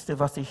Wichtigste,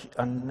 was sich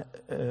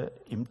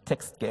im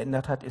Text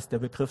geändert hat, ist der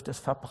Begriff des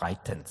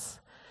Verbreitens.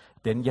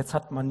 Denn jetzt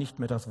hat man nicht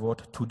mehr das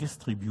Wort to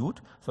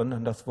distribute,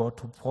 sondern das Wort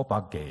to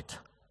propagate,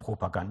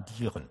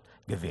 propagandieren,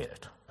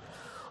 gewählt.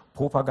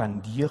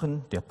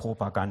 Propagandieren, der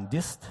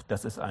Propagandist,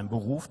 das ist ein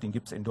Beruf, den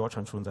gibt es in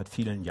Deutschland schon seit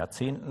vielen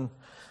Jahrzehnten.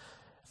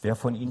 Wer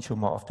von Ihnen schon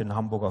mal auf den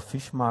Hamburger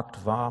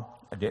Fischmarkt war,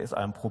 der ist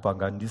einem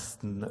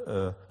Propagandisten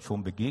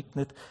schon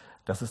begegnet.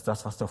 Das ist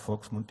das, was der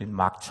Volksmund den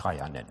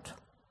Marktschreier nennt.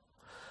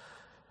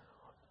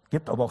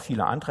 Gibt aber auch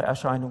viele andere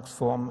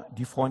Erscheinungsformen.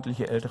 Die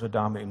freundliche ältere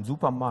Dame im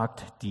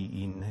Supermarkt, die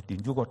Ihnen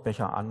den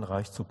Joghurtbecher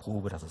anreicht zur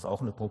Probe, das ist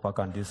auch eine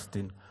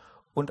Propagandistin.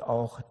 Und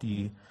auch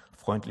die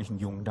freundlichen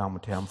jungen Damen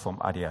und Herren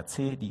vom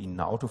ADAC, die Ihnen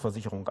eine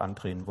Autoversicherung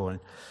andrehen wollen,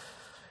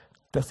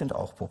 das sind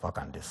auch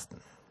Propagandisten.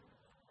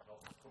 Das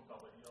kommt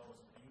aber hier aus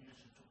dem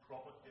Englischen to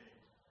propagate,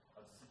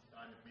 also sich in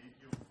einem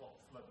Medium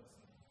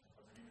fortpflanzen,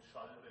 also wie eine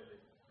Schallwelle.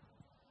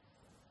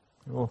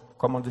 Jo,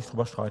 kann man sich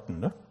drüber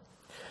streiten, ne?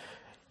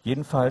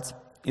 Jedenfalls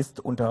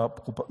ist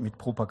mit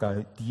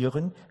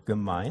Propagieren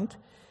gemeint,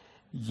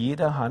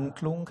 jede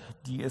Handlung,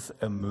 die es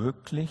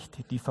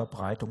ermöglicht, die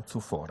Verbreitung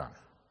zu fordern.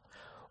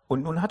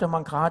 Und nun hatte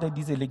man gerade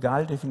diese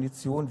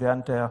Legaldefinition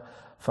während der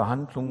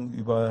Verhandlungen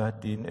über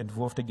den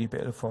Entwurf der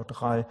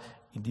GPLv3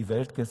 in die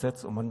Welt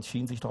gesetzt und man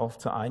schien sich darauf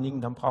zu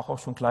einigen, dann brach auch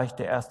schon gleich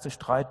der erste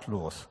Streit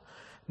los,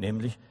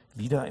 nämlich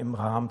wieder im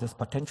Rahmen des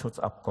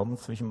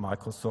Patentschutzabkommens zwischen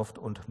Microsoft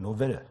und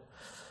Novell.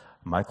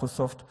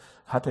 Microsoft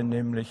hatte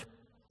nämlich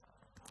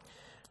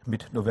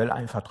mit Novell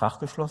einen Vertrag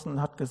geschlossen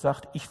und hat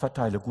gesagt, ich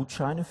verteile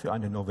Gutscheine für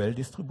eine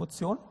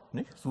Novell-Distribution,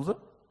 nicht, Suse?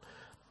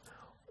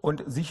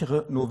 Und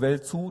sichere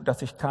Novell zu,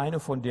 dass ich keine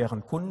von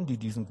deren Kunden, die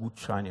diesen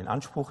Gutschein in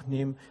Anspruch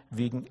nehmen,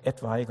 wegen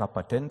etwaiger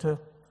Patente,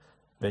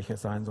 welche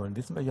es sein sollen,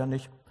 wissen wir ja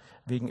nicht,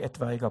 wegen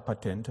etwaiger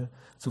Patente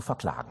zu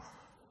verklagen.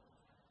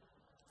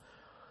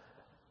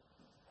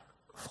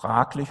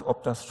 Fraglich,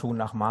 ob das schon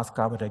nach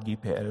Maßgabe der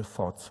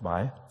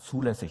GPLv2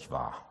 zulässig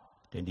war.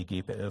 Denn die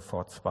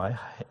GPLv2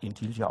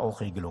 enthielt ja auch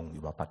Regelungen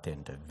über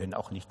Patente, wenn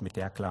auch nicht mit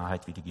der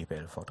Klarheit wie die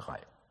GPLv3.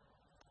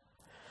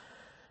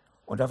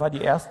 Und da war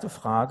die erste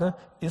Frage,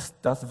 ist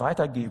das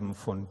Weitergeben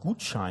von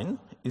Gutscheinen,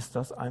 ist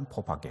das ein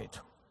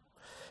Propagate?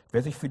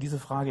 Wer sich für diese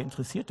Frage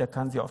interessiert, der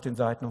kann sie auf den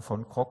Seiten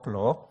von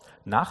Croclaw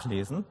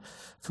nachlesen.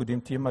 Zu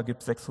dem Thema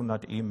gibt es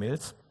 600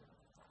 E-Mails.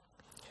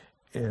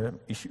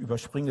 Ich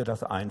überspringe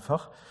das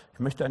einfach. Ich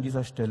möchte an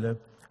dieser Stelle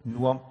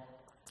nur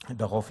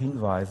darauf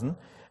hinweisen,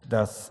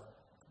 dass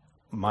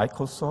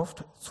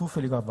Microsoft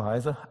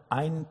zufälligerweise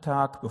einen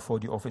Tag bevor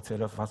die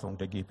offizielle Fassung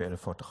der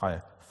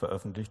GPLv3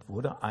 veröffentlicht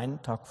wurde,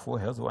 einen Tag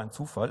vorher, so ein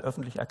Zufall,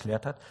 öffentlich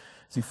erklärt hat,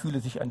 sie fühle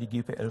sich an die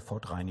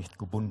GPLv3 nicht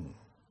gebunden.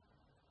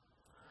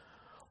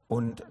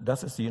 Und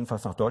das ist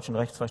jedenfalls nach deutschem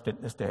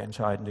Rechtsverständnis der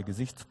entscheidende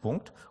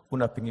Gesichtspunkt,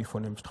 unabhängig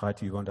von dem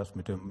Streit, wie man das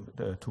mit dem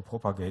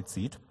To-Propagate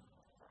sieht.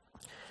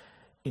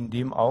 In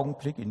dem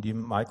Augenblick, in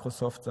dem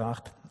Microsoft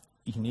sagt,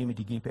 ich nehme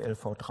die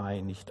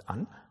GPLv3 nicht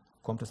an,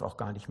 kommt es auch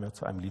gar nicht mehr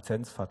zu einem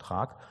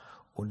Lizenzvertrag.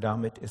 Und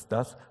damit ist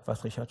das,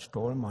 was Richard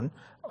Stallman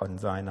an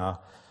seiner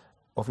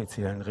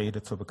offiziellen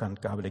Rede zur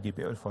Bekanntgabe der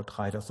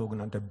GPLv3 das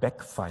sogenannte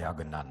Backfire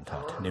genannt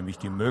hat, nämlich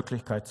die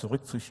Möglichkeit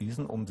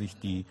zurückzuschießen, um sich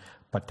die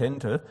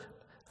Patente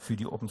für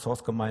die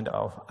Open-Source-Gemeinde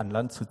an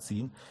Land zu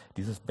ziehen.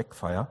 Dieses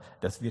Backfire,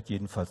 das wird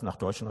jedenfalls nach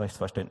deutschem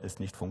Rechtsverständnis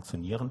nicht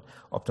funktionieren.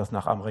 Ob das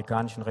nach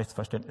amerikanischem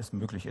Rechtsverständnis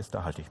möglich ist,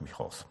 da halte ich mich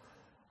raus.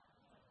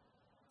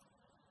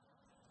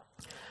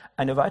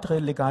 Eine weitere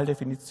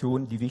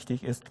Legaldefinition, die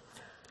wichtig ist,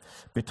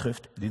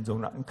 betrifft den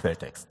sogenannten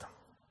Quelltext.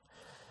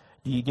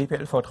 Die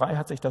GPLv3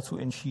 hat sich dazu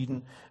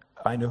entschieden,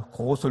 eine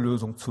große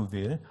Lösung zu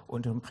wählen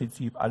und im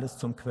Prinzip alles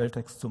zum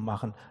Quelltext zu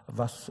machen,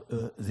 was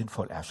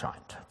sinnvoll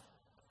erscheint.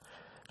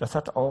 Das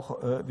hat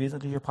auch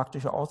wesentliche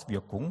praktische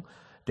Auswirkungen.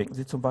 Denken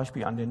Sie zum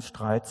Beispiel an den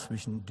Streit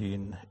zwischen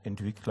den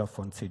Entwicklern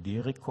von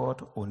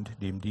CD-Record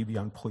und dem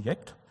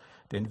Debian-Projekt.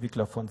 Der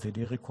Entwickler von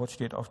CD-Record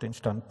steht auf dem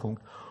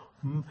Standpunkt,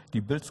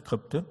 die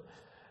Bildskripte,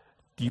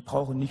 die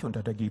brauchen nicht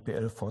unter der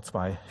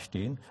GPLv2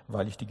 stehen,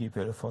 weil ich die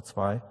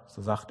GPLv2,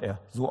 so sagt er,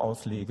 so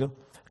auslege,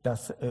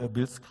 dass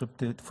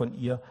Bildskripte von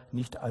ihr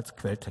nicht als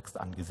Quelltext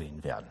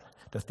angesehen werden.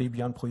 Das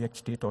Debian-Projekt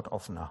steht dort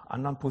auf einer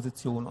anderen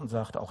Position und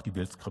sagt, auch die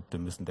Bildskripte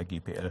müssen der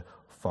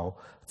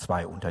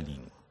GPLv2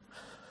 unterliegen.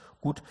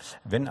 Gut,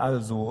 wenn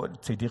also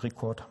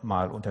CD-Record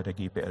mal unter der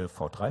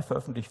GPLv3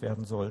 veröffentlicht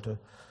werden sollte,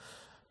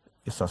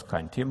 ist das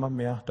kein Thema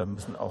mehr, dann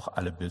müssen auch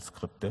alle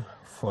Bildskripte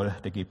voll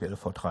der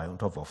GPLv3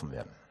 unterworfen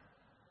werden.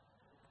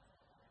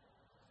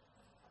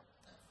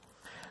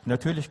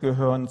 Natürlich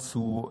gehören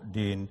zu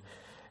den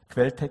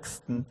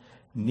Quelltexten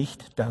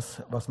nicht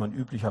das, was man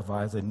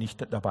üblicherweise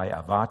nicht dabei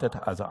erwartet,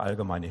 also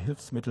allgemeine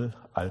Hilfsmittel,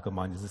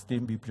 allgemeine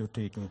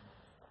Systembibliotheken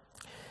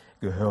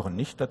gehören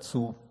nicht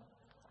dazu.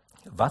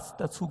 Was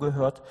dazu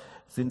gehört,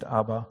 sind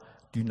aber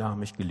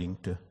dynamisch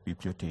gelinkte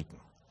Bibliotheken.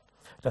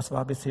 Das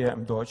war bisher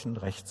im deutschen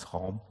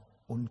Rechtsraum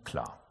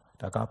unklar.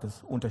 Da gab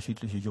es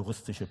unterschiedliche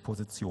juristische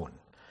Positionen.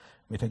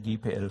 Mit der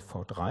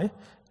GPLv3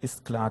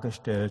 ist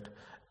klargestellt,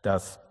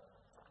 dass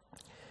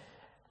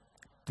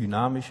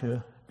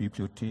dynamische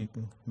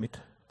Bibliotheken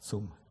mit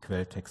zum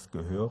Quelltext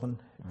gehören,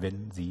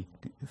 wenn sie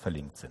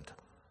verlinkt sind.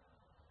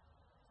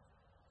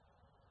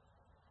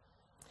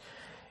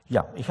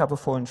 Ja, ich habe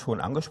vorhin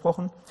schon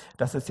angesprochen,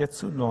 dass es jetzt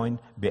zu neuen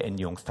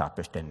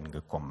Beendigungstatbeständen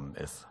gekommen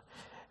ist.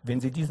 Wenn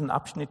Sie diesen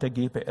Abschnitt der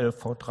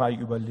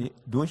GPLv3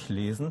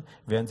 durchlesen,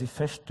 werden Sie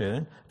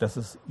feststellen, dass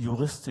es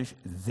juristisch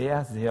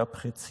sehr, sehr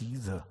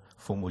präzise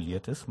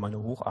formuliert ist.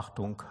 Meine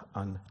Hochachtung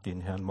an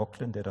den Herrn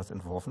Mocklin, der das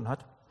entworfen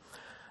hat.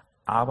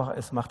 Aber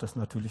es macht es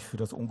natürlich für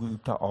das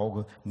ungeübte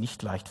Auge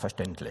nicht leicht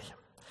verständlich.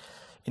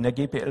 In der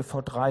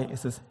GPLv3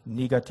 ist es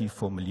negativ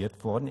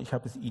formuliert worden. Ich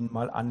habe es Ihnen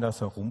mal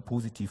andersherum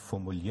positiv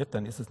formuliert.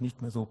 Dann ist es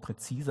nicht mehr so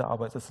präzise,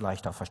 aber es ist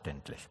leichter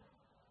verständlich.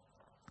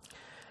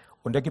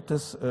 Und da gibt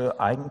es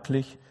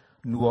eigentlich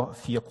nur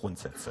 4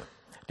 Grundsätze.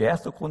 Der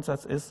erste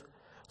Grundsatz ist,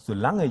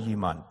 solange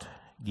jemand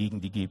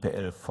gegen die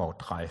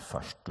GPLv3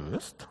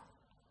 verstößt,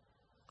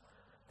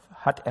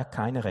 hat er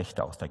keine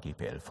Rechte aus der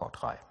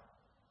GPLv3.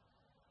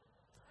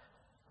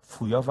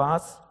 Früher war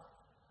es,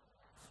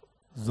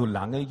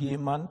 solange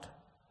jemand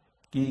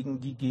gegen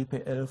die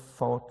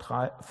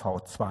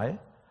GPLv2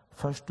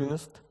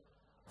 verstößt,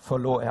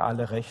 verlor er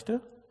alle Rechte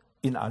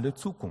in alle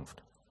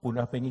Zukunft,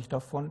 unabhängig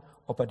davon,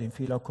 ob er den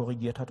Fehler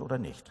korrigiert hat oder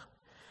nicht.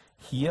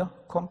 Hier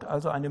kommt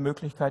also eine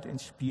Möglichkeit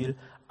ins Spiel,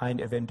 einen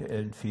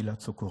eventuellen Fehler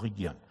zu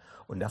korrigieren.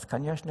 Und das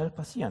kann ja schnell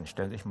passieren.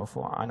 Stellen Sie sich mal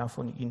vor, einer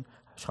von Ihnen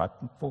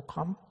schreibt ein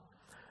Programm,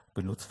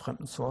 benutzt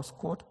fremden Source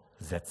Code,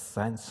 setzt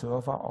seinen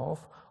Server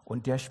auf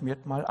und der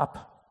schmiert mal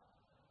ab.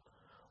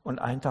 Und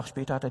einen Tag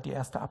später hat er die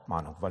erste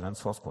Abmahnung, weil er einen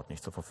Source Code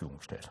nicht zur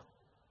Verfügung stellt.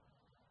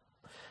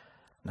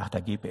 Nach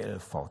der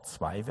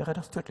GPLv2 wäre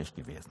das tödlich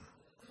gewesen.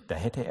 Da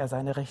hätte er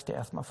seine Rechte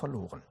erstmal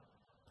verloren.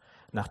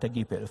 Nach der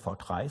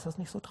GPLv3 ist das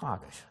nicht so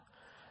tragisch.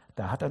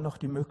 Da hat er noch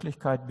die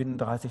Möglichkeit, binnen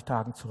 30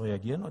 Tagen zu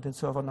reagieren und den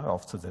Server neu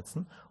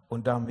aufzusetzen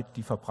und damit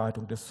die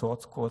Verbreitung des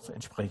Source Codes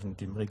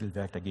entsprechend dem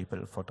Regelwerk der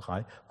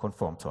GPLv3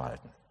 konform zu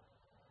halten.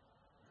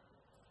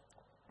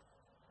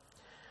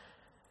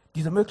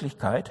 Diese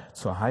Möglichkeit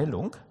zur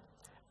Heilung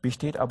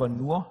besteht aber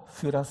nur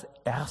für das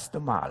erste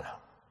Mal.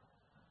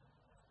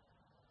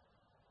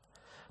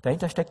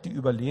 Dahinter steckt die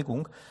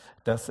Überlegung,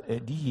 dass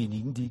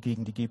diejenigen, die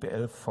gegen die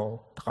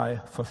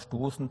GPLv3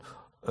 verstoßen,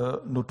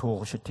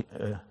 notorische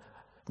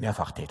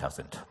Mehrfachtäter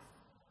sind.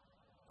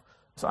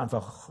 Es ist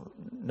einfach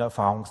eine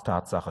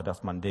Erfahrungstatsache,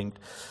 dass man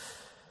denkt,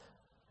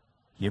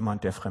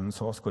 jemand, der fremden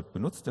Source Code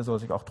benutzt, der soll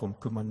sich auch darum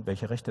kümmern,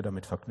 welche Rechte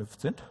damit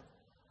verknüpft sind.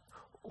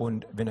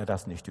 Und wenn er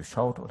das nicht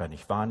durchschaut oder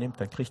nicht wahrnimmt,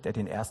 dann kriegt er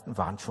den ersten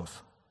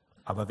Warnschuss.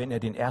 Aber wenn er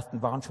den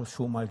ersten Warnschuss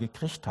schon mal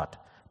gekriegt hat,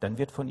 dann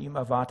wird von ihm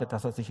erwartet,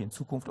 dass er sich in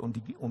Zukunft um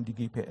die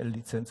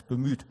GPL-Lizenz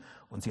bemüht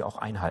und sich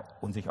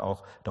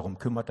auch darum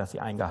kümmert, dass sie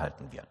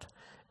eingehalten wird.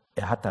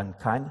 Er hat dann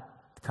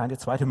keine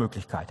zweite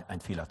Möglichkeit,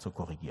 einen Fehler zu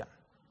korrigieren.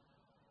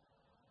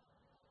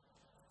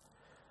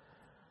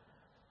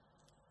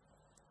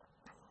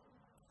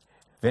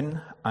 Wenn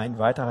ein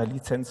weiterer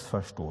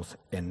Lizenzverstoß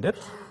endet,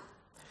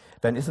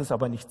 dann ist es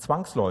aber nicht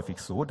zwangsläufig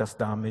so, dass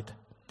damit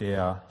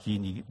der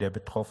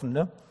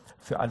Betroffene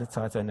für alle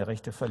Zeit seine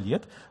Rechte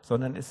verliert,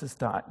 sondern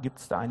gibt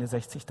es da eine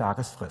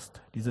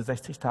 60-Tagesfrist. Diese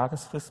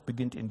 60-Tagesfrist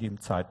beginnt in dem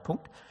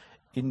Zeitpunkt,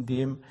 in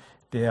dem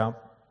der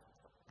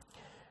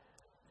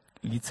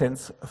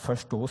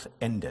Lizenzverstoß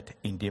endet,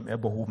 in dem er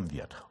behoben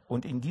wird.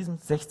 Und in diesem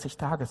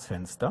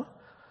 60-Tagesfenster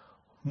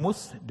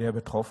muss der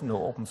betroffene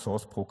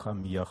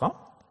Open-Source-Programmierer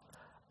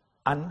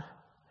an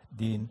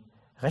den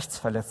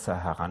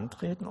Rechtsverletzer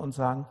herantreten und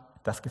sagen,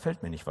 das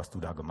gefällt mir nicht, was du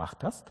da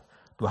gemacht hast.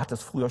 Du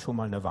hattest früher schon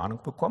mal eine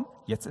Warnung bekommen,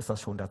 jetzt ist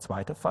das schon der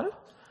zweite Fall.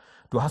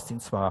 Du hast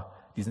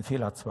diesen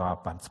Fehler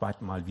zwar beim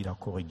zweiten Mal wieder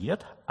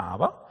korrigiert,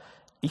 aber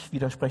ich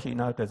widerspreche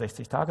innerhalb der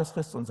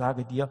 60-Tagesfrist und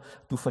sage dir,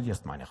 du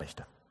verlierst meine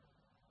Rechte.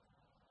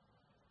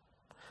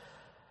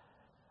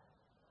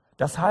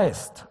 Das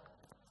heißt,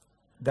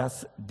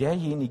 dass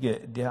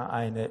derjenige, der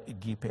eine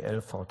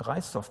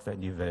GPLv3-Software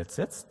in die Welt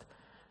setzt,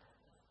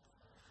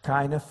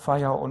 keine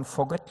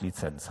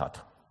Fire-and-Forget-Lizenz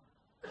hat.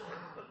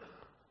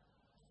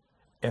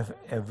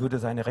 Er würde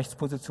seine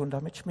Rechtsposition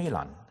damit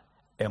schmälern.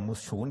 Er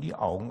muss schon die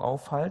Augen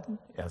aufhalten,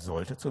 er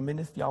sollte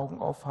zumindest die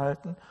Augen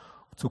aufhalten,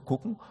 zu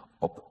gucken,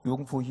 ob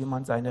irgendwo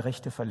jemand seine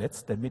Rechte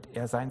verletzt, damit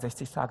er sein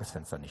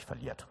 60-Tagesfenster nicht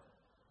verliert.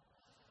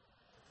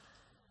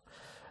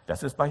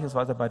 Das ist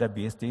beispielsweise bei der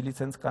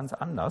BSD-Lizenz ganz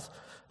anders,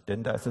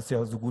 denn da ist es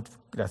ja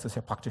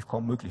praktisch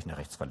kaum möglich, eine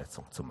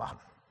Rechtsverletzung zu machen.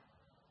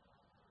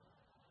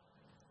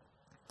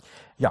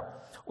 Ja,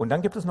 und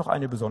dann gibt es noch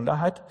eine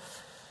Besonderheit,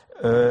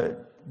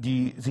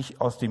 die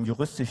sich aus dem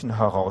Juristischen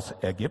heraus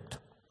ergibt.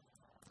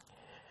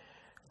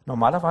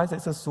 Normalerweise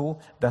ist es so,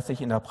 dass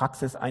sich in der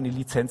Praxis eine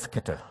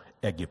Lizenzkette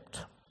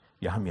ergibt.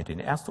 Wir haben hier den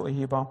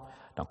Ersturheber,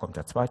 dann kommt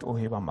der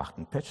Zweiturheber, macht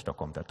einen Patch, dann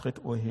kommt der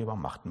Dritturheber,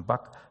 macht einen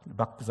Bug, eine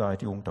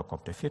Bugbeseitigung, dann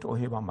kommt der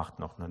Vierturheber, macht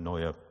noch eine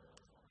neue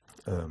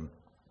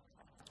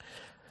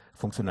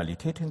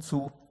Funktionalität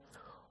hinzu,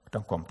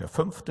 dann kommt der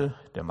Fünfte,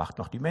 der macht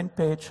noch die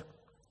Man-Page,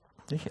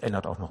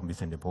 ändert auch noch ein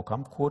bisschen den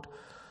Programmcode.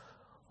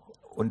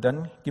 Und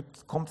dann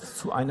kommt es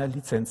zu einer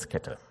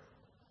Lizenzkette.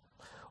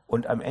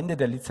 Und am Ende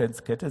der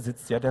Lizenzkette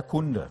sitzt ja der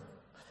Kunde.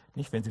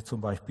 Wenn Sie zum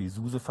Beispiel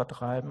SUSE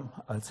vertreiben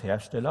als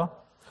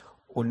Hersteller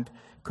und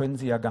können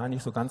Sie ja gar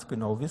nicht so ganz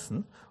genau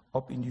wissen,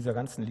 ob in dieser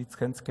ganzen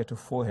Lizenzkette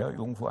vorher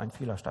irgendwo ein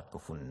Fehler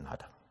stattgefunden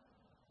hat.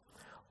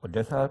 Und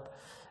deshalb,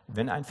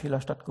 wenn ein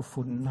Fehler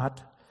stattgefunden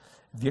hat,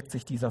 wirkt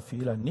sich dieser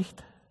Fehler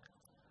nicht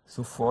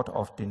sofort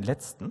auf den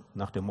Letzten,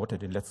 nach dem Motto,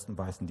 den Letzten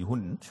beißen die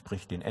Hunden,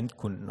 sprich den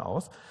Endkunden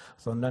aus,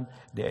 sondern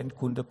der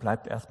Endkunde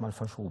bleibt erstmal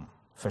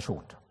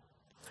verschont.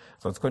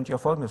 Sonst könnte ja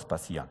Folgendes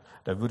passieren.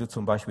 Da würde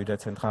zum Beispiel der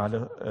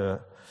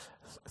zentrale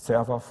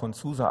Server von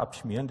SUSE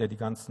abschmieren, der die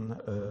ganzen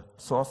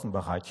Sourcen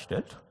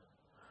bereitstellt.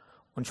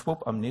 Und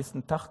schwupp, am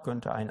nächsten Tag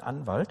könnte ein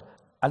Anwalt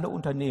alle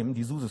Unternehmen,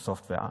 die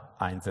SUSE-Software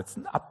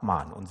einsetzen,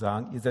 abmahnen und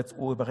sagen, ihr setzt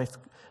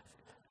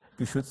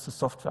urheberrechtsgeschützte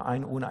Software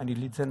ein, ohne eine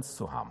Lizenz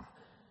zu haben.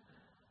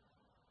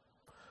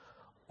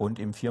 Und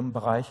im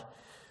Firmenbereich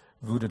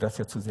würde das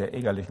ja zu sehr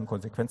ärgerlichen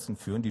Konsequenzen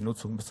führen. Die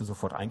Nutzung müsste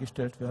sofort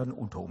eingestellt werden.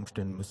 Unter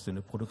Umständen müsste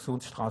eine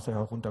Produktionsstraße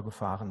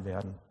heruntergefahren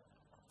werden.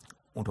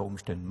 Unter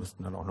Umständen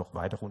müssten dann auch noch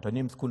weitere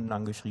Unternehmenskunden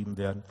angeschrieben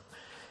werden.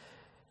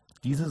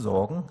 Diese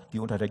Sorgen, die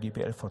unter der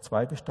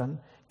GPLv2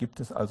 bestanden, gibt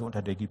es also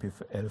unter der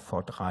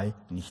GPLv3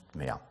 nicht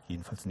mehr.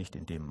 Jedenfalls nicht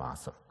in dem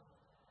Maße.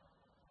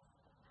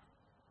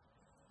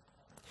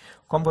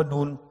 Kommen wir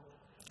nun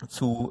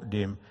zu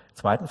dem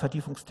zweiten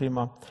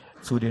Vertiefungsthema,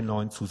 zu den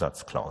neuen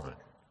Zusatzklauseln.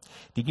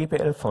 Die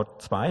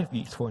GPLv2,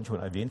 wie ich es vorhin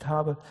schon erwähnt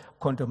habe,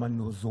 konnte man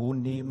nur so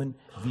nehmen,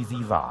 wie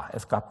sie war.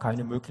 Es gab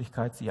keine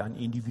Möglichkeit, sie an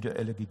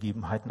individuelle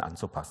Gegebenheiten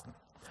anzupassen.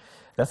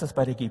 Das ist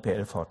bei der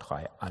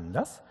GPLv3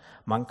 anders.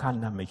 Man kann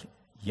nämlich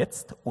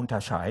jetzt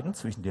unterscheiden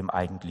zwischen dem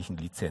eigentlichen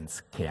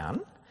Lizenzkern,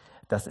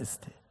 das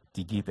ist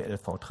die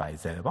GPLv3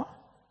 selber.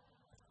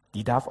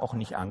 Die darf auch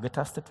nicht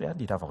angetastet werden,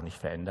 die darf auch nicht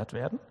verändert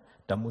werden.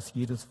 Da muss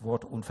jedes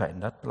Wort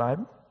unverändert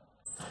bleiben.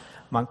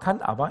 Man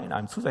kann aber in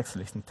einem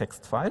zusätzlichen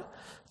Textfile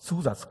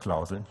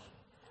Zusatzklauseln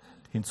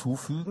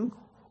hinzufügen,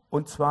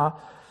 und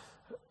zwar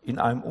in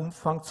einem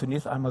Umfang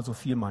zunächst einmal so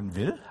viel man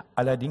will,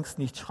 allerdings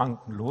nicht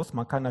schrankenlos.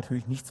 Man kann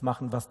natürlich nichts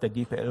machen, was der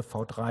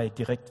GPLv3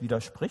 direkt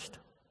widerspricht.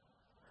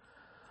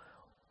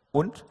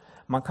 Und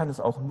man kann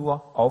es auch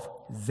nur auf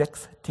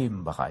 6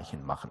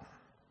 Themenbereichen machen.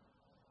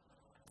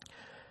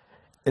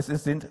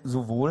 Sind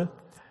sowohl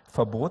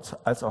Verbots-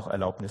 als auch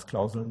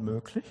Erlaubnisklauseln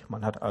möglich.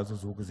 Man hat also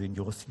so gesehen,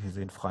 juristisch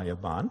gesehen, freie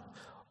Bahn.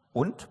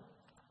 Und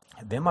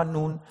wenn man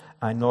nun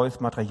ein neues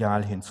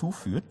Material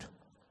hinzufügt,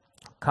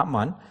 kann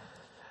man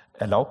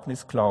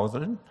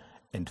Erlaubnisklauseln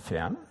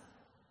entfernen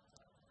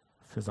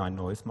für sein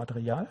neues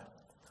Material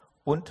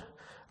und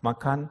man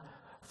kann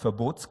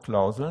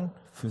Verbotsklauseln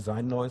für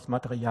sein neues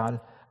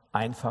Material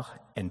einfach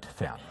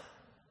entfernen.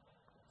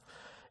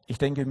 Ich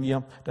denke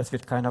mir, das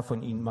wird keiner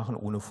von Ihnen machen,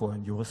 ohne vorher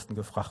einen Juristen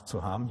gefragt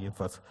zu haben.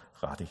 Jedenfalls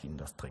rate ich Ihnen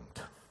das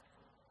dringend.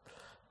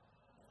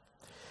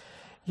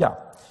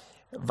 Ja,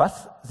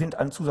 was sind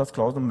an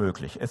Zusatzklauseln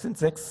möglich? Es sind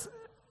sechs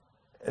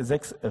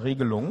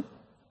Regelungen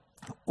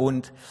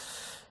und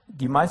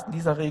die meisten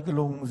dieser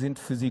Regelungen sind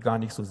für Sie gar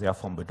nicht so sehr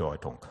von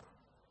Bedeutung.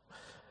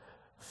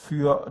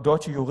 Für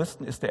deutsche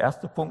Juristen ist der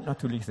erste Punkt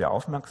natürlich sehr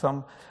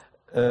aufmerksam,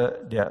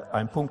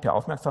 ein Punkt der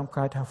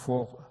Aufmerksamkeit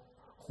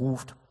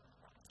hervorruft.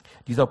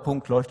 Dieser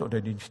Punkt läuft unter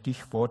dem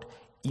Stichwort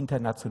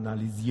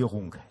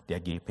Internationalisierung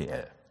der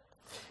GPL.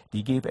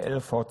 Die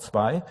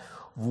GPLv2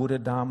 wurde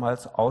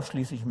damals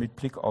ausschließlich mit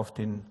Blick auf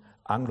den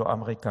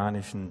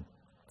angloamerikanischen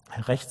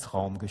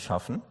Rechtsraum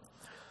geschaffen.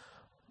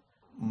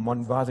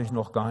 Man war sich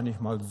noch gar nicht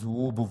mal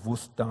so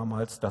bewusst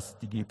damals, dass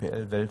die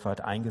GPL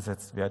weltweit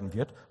eingesetzt werden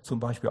wird, zum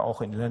Beispiel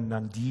auch in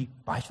Ländern, die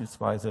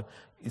beispielsweise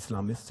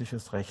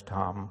islamistisches Recht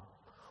haben.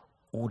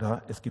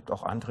 Oder es gibt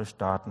auch andere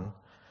Staaten,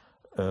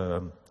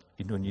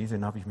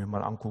 Indonesien habe ich mir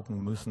mal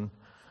angucken müssen,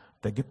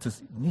 da gibt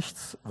es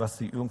nichts, was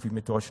Sie irgendwie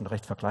mit deutschem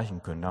Recht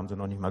vergleichen können, da haben Sie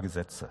noch nicht mal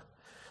Gesetze.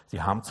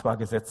 Sie haben zwar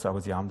Gesetze,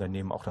 aber Sie haben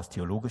daneben auch das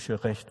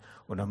theologische Recht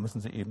und da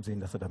müssen Sie eben sehen,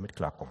 dass Sie damit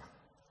klarkommen.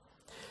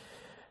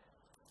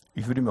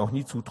 Ich würde mir auch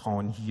nie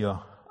zutrauen,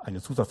 hier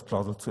eine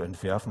Zusatzklausel zu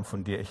entwerfen,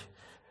 von der ich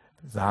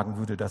sagen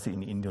würde, dass sie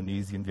in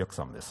Indonesien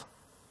wirksam ist.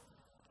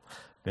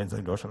 Werden Sie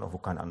in Deutschland auch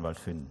wohl keinen Anwalt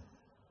finden.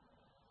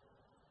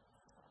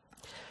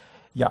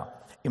 Ja,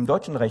 im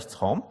deutschen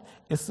Rechtsraum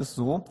ist es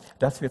so,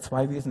 dass wir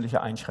 2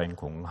 wesentliche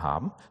Einschränkungen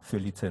haben für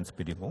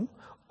Lizenzbedingungen.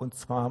 Und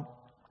zwar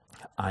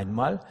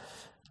einmal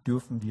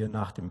dürfen wir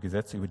nach dem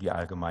Gesetz über die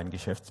allgemeinen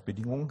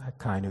Geschäftsbedingungen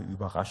keine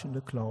überraschende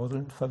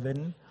Klauseln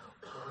verwenden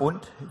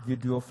und wir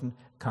dürfen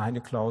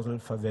keine Klauseln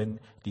verwenden,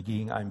 die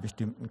gegen einen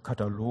bestimmten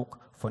Katalog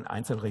von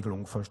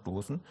Einzelregelungen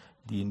verstoßen,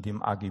 die in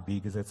dem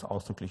AGB-Gesetz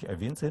ausdrücklich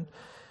erwähnt sind.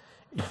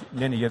 Ich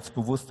nenne jetzt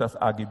bewusst das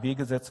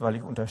AGB-Gesetz, weil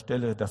ich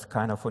unterstelle, dass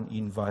keiner von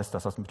Ihnen weiß,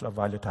 dass das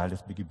mittlerweile Teil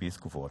des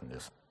BGBs geworden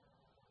ist.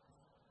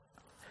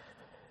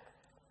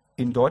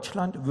 In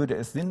Deutschland würde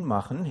es Sinn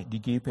machen,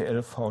 die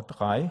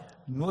GPLv3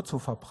 nur zu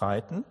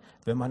verbreiten,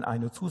 wenn man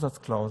eine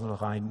Zusatzklausel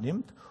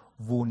reinnimmt,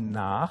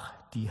 wonach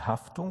die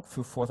Haftung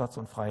für Vorsatz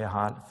und freie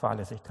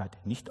Fahrlässigkeit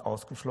nicht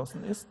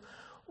ausgeschlossen ist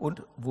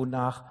und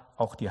wonach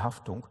auch die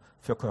Haftung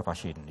für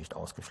Körperschäden nicht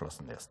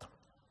ausgeschlossen ist.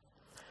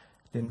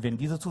 Denn wenn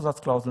diese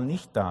Zusatzklausel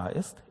nicht da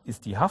ist,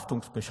 ist die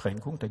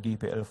Haftungsbeschränkung der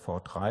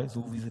GPLv3,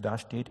 so wie sie da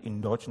steht,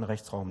 im deutschen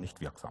Rechtsraum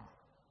nicht wirksam.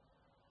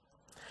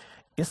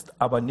 Ist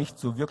aber nicht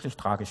so wirklich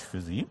tragisch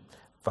für Sie,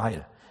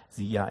 weil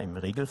Sie ja im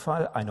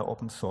Regelfall eine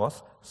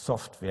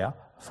Open-Source-Software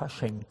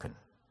verschenken.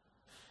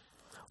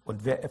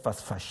 Und wer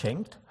etwas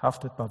verschenkt,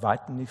 haftet bei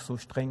weitem nicht so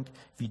streng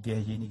wie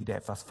derjenige, der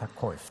etwas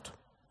verkauft.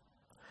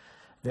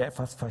 Wer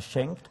etwas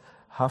verschenkt,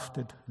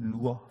 haftet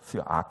nur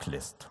für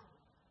Arglist.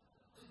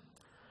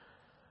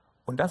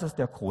 Und das ist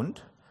der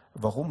Grund,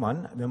 warum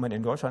man, wenn man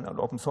in Deutschland ein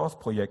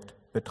Open-Source-Projekt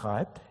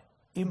betreibt,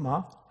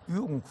 immer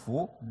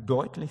irgendwo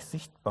deutlich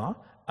sichtbar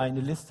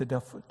eine Liste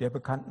der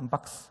bekannten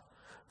Bugs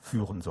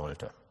führen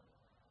sollte.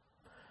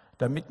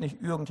 Damit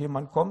nicht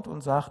irgendjemand kommt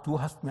und sagt,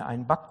 du hast mir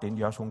einen Bug, den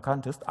du ja schon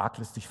kanntest,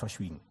 arglistig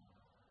verschwiegen.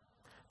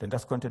 Denn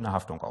das könnte eine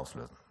Haftung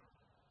auslösen.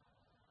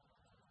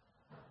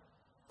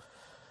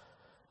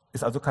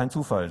 Ist also kein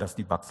Zufall, dass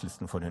die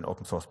Bugslisten von den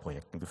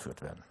Open-Source-Projekten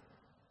geführt werden.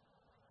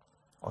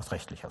 Aus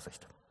rechtlicher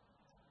Sicht.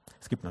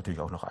 Es gibt natürlich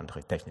auch noch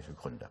andere technische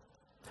Gründe.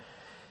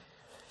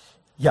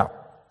 Ja,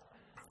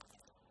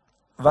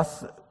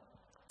 was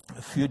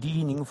für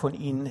diejenigen von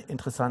Ihnen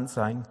interessant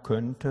sein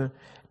könnte,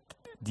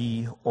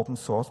 die Open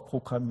Source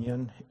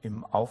programmieren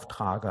im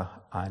Auftrage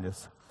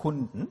eines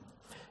Kunden,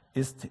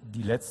 ist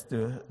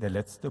der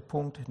letzte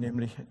Punkt,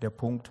 nämlich der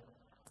Punkt,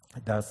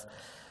 dass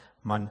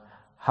man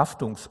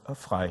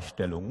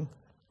Haftungsfreistellungen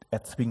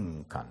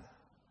erzwingen kann.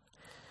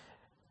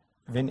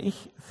 Wenn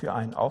ich für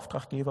einen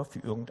Auftraggeber, für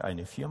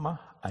irgendeine Firma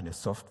eine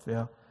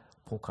Software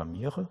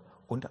programmiere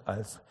und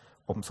als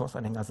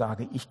Open-Source-Anhänger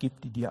sage, ich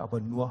gebe die dir aber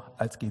nur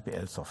als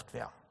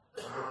GPL-Software.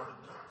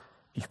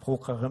 Ich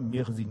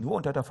programmiere sie nur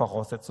unter der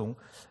Voraussetzung,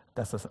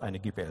 dass es eine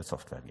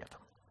GPL-Software wird.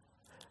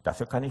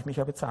 Dafür kann ich mich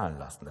ja bezahlen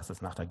lassen, das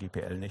ist nach der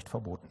GPL nicht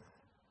verboten.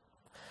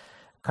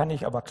 Kann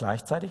ich aber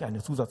gleichzeitig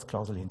eine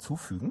Zusatzklausel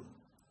hinzufügen,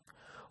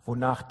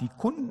 wonach die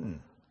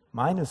Kunden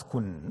meines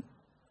Kunden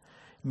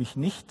mich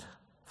nicht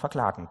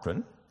verklagen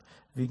können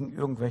wegen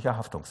irgendwelcher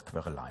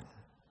Haftungsquereleien.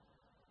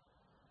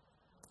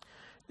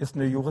 Ist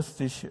eine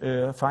juristisch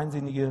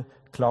feinsinnige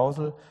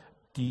Klausel,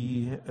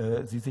 die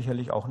Sie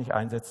sicherlich auch nicht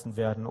einsetzen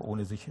werden,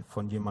 ohne sich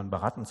von jemandem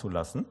beraten zu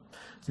lassen.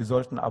 Sie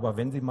sollten aber,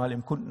 wenn Sie mal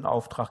im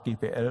Kundenauftrag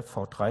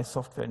GPLv3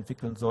 Software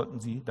entwickeln, sollten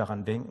Sie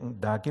daran denken,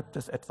 da gibt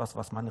es etwas,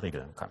 was man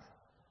regeln kann.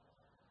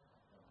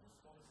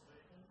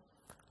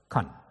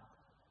 Kann.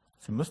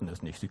 Sie müssen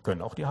es nicht. Sie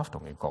können auch die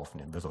Haftung in Kauf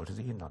nehmen. Wer sollte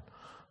Sie hindern?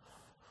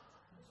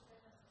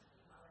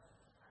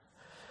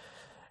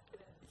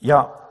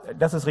 Ja,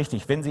 das ist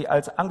richtig. Wenn Sie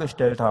als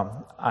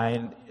Angestellter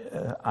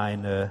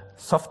eine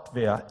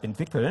Software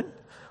entwickeln,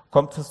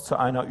 kommt es zu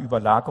einer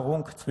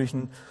Überlagerung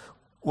zwischen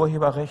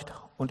Urheberrecht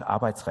und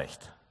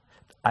Arbeitsrecht.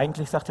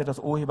 Eigentlich sagt ja das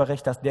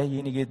Urheberrecht, dass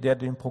derjenige, der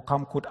den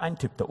Programmcode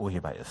eintippt, der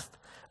Urheber ist.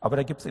 Aber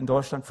da gibt es in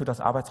Deutschland für das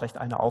Arbeitsrecht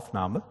eine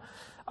Ausnahme.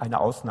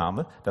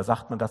 Da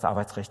sagt man, das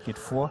Arbeitsrecht geht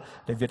vor.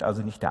 Da wird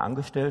also nicht der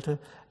Angestellte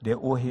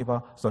der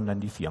Urheber, sondern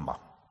die Firma.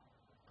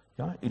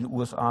 Ja, in den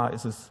USA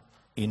ist es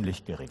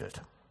ähnlich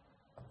geregelt.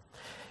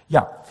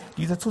 Ja,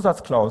 diese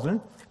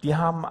Zusatzklauseln, die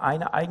haben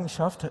eine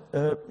Eigenschaft,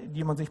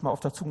 die man sich mal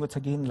auf der Zunge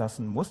zergehen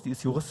lassen muss. Die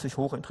ist juristisch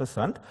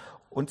hochinteressant.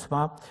 Und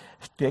zwar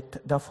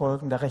steckt da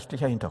folgender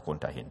rechtlicher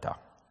Hintergrund dahinter.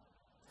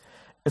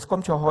 Es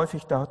kommt ja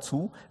häufig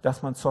dazu,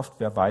 dass man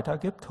Software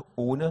weitergibt,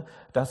 ohne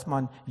dass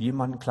man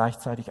jemandem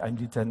gleichzeitig einen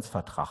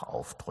Lizenzvertrag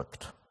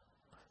aufdrückt.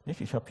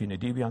 Nicht? Ich habe hier eine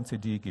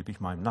Debian-CD, gebe ich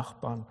meinem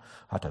Nachbarn,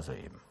 hat er sie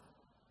eben.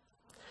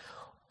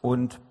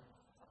 Und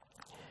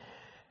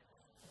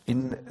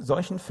in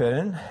solchen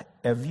Fällen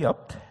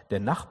erwirbt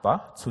der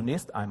Nachbar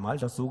zunächst einmal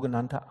das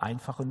sogenannte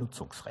einfache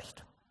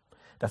Nutzungsrecht.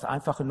 Das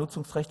einfache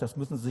Nutzungsrecht, das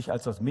müssen Sie sich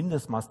als das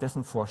Mindestmaß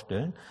dessen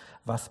vorstellen,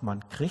 was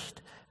man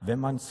kriegt, wenn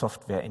man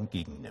Software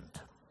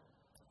entgegennimmt.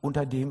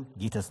 Unter dem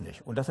geht es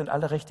nicht. Und das sind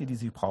alle Rechte, die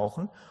Sie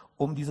brauchen,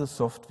 um diese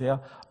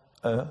Software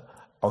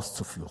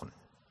auszuführen.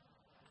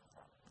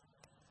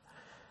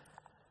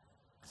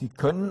 Sie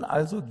können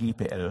also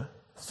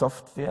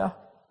GPL-Software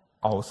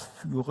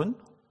ausführen,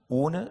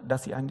 ohne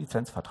dass Sie einen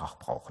Lizenzvertrag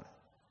brauchen.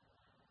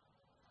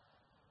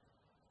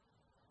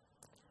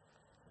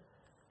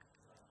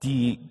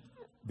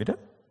 Bitte?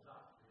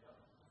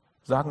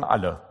 Sagen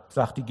alle.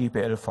 Sagt die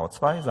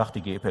GPLv2, sagt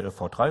die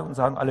GPLv3 und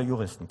sagen alle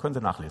Juristen. Können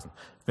Sie nachlesen.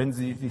 Wenn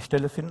Sie die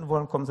Stelle finden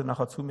wollen, kommen Sie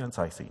nachher zu mir und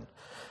zeige ich sie Ihnen.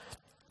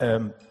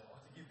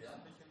 Die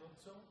gewerbliche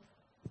Nutzung?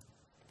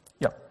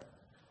 Ja.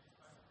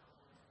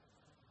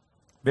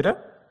 Bitte?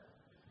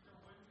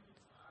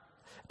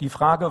 Die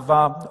Frage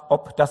war,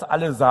 ob das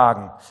alle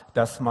sagen,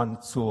 dass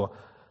man zur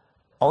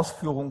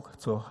Ausführung,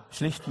 zur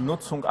schlichten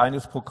Nutzung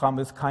eines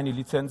Programmes keine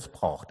Lizenz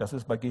braucht. Das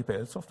ist bei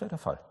GPL-Software der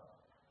Fall.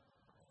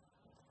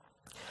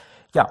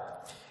 Ja,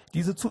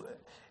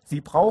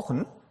 Sie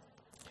brauchen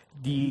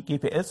die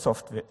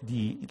GPL-Software,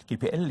 die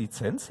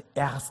GPL-Lizenz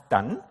erst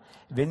dann,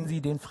 wenn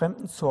Sie den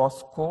fremden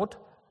Source-Code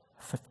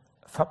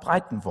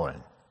verbreiten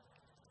wollen.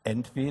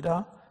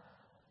 Entweder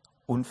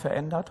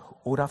unverändert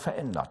oder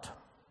verändert.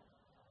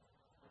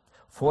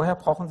 Vorher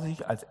brauchen Sie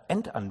sich als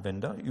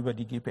Endanwender über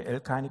die GPL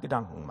keine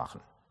Gedanken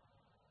machen.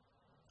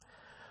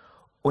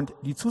 Und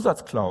die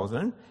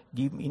Zusatzklauseln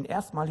geben Ihnen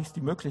erstmalig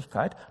die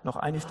Möglichkeit, noch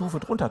eine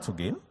Stufe drunter zu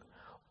gehen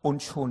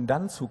und schon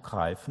dann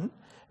zugreifen,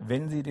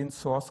 wenn Sie den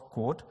Source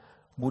Code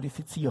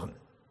modifizieren.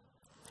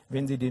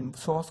 Wenn Sie den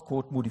Source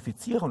Code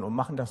modifizieren und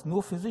machen das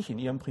nur für sich in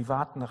Ihrem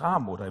privaten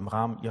Rahmen oder im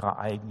Rahmen Ihrer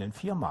eigenen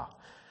Firma,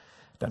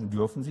 dann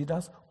dürfen Sie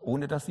das,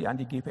 ohne dass Sie an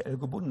die GPL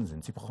gebunden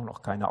sind. Sie brauchen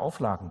auch keine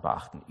Auflagen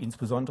beachten.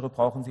 Insbesondere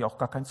brauchen Sie auch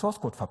gar keinen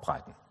Source Code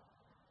verbreiten.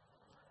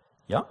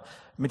 Ja?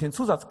 Mit den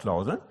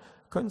Zusatzklauseln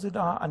können Sie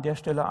da an der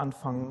Stelle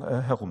anfangen,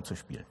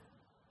 herumzuspielen.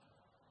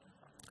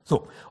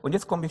 So, und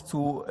jetzt komme ich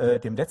zu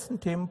dem letzten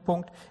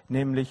Themenpunkt,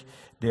 nämlich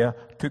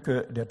der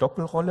Tücke der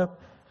Doppelrolle.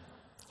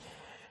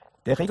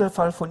 Der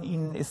Regelfall von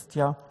Ihnen ist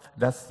ja,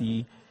 dass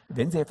Sie,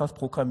 wenn Sie etwas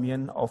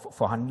programmieren, auf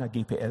vorhandener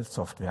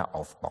GPL-Software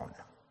aufbauen.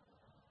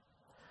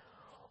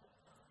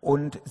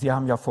 Und Sie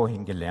haben ja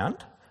vorhin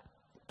gelernt,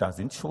 da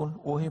sind schon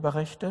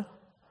Urheberrechte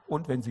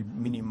und wenn Sie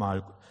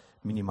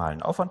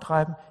minimalen Aufwand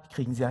treiben,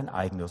 kriegen Sie ein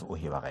eigenes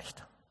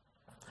Urheberrecht.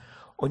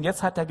 Und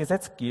jetzt hat der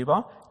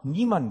Gesetzgeber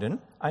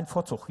niemanden einen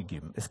Vorzug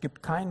gegeben. Es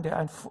gibt keinen,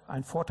 der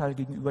einen Vorteil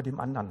gegenüber dem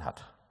anderen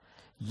hat.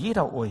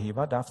 Jeder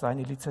Urheber darf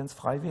seine Lizenz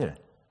frei wählen.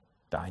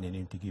 Der eine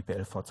nimmt die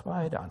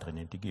GPLv2, der andere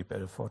nimmt die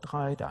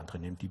GPLv3, der andere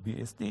nimmt die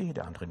BSD,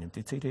 der andere nimmt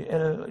die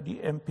CDL, die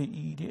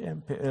MPI, die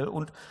MPL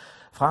und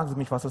fragen Sie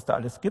mich, was es da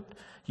alles gibt.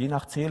 Je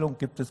nach Zählung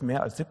gibt es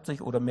mehr als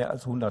 70 oder mehr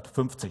als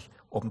 150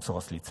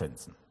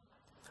 Open-Source-Lizenzen.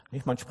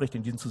 Man spricht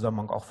in diesem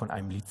Zusammenhang auch von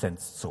einem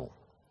Lizenzzoo.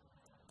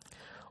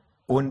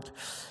 Und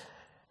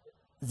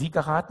Sie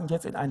geraten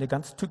jetzt in eine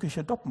ganz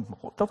tückische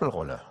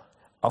Doppelrolle.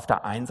 Auf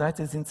der einen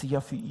Seite sind Sie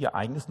ja für Ihr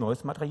eigenes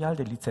neues Material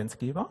der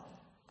Lizenzgeber.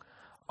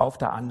 Auf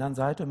der anderen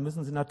Seite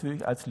müssen Sie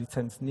natürlich als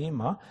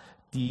Lizenznehmer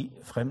die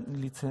fremden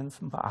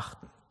Lizenzen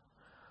beachten.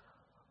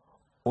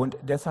 Und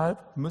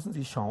deshalb müssen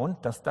Sie schauen,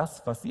 dass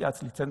das, was Sie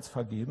als Lizenz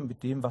vergeben,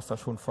 mit dem, was da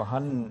schon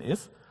vorhanden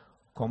ist,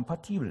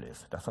 kompatibel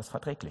ist, dass das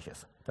verträglich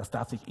ist. Das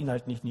darf sich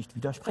inhaltlich nicht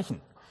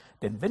widersprechen.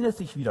 Denn wenn es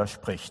sich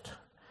widerspricht,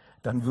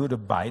 dann würde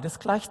beides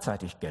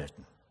gleichzeitig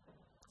gelten.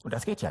 Und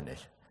das geht ja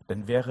nicht.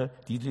 Dann wäre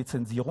die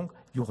Lizenzierung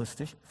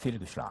juristisch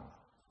fehlgeschlagen.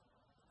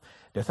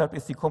 Deshalb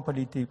ist die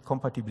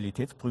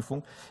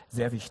Kompatibilitätsprüfung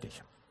sehr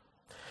wichtig.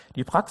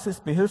 Die Praxis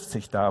behilft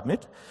sich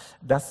damit,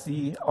 dass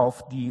sie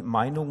auf die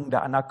Meinungen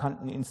der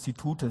anerkannten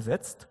Institute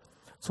setzt,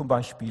 zum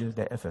Beispiel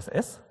der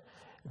FSS.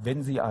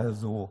 Wenn Sie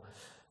also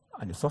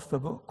eine Software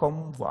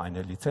bekommen, wo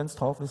eine Lizenz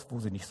drauf ist, wo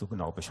Sie nicht so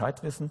genau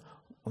Bescheid wissen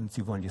und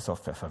Sie wollen die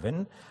Software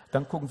verwenden,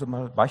 dann gucken Sie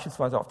mal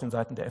beispielsweise auf den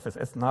Seiten der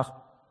FSS nach,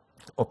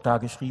 ob da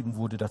geschrieben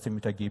wurde, dass sie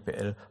mit der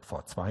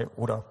GPLv2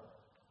 oder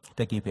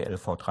der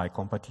GPLv3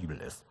 kompatibel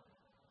ist.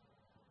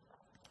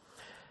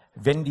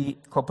 Wenn die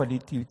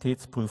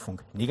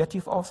Kompatibilitätsprüfung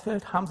negativ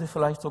ausfällt, haben Sie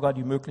vielleicht sogar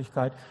die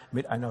Möglichkeit,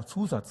 mit einer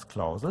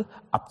Zusatzklausel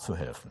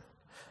abzuhelfen.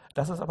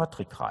 Das ist aber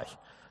trickreich.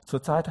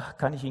 Zurzeit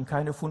kann ich Ihnen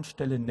keine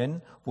Fundstelle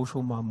nennen, wo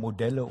schon mal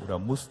Modelle oder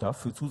Muster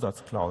für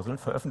Zusatzklauseln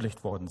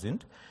veröffentlicht worden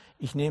sind.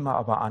 Ich nehme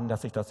aber an,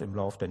 dass sich das im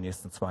Laufe der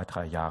nächsten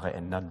 2-3 Jahre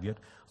ändern wird,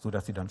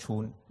 sodass Sie dann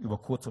schon über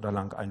kurz oder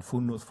lang einen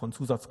Fundus von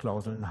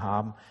Zusatzklauseln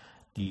haben,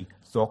 die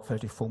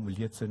sorgfältig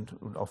formuliert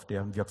sind und auf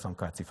deren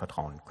Wirksamkeit Sie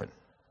vertrauen können.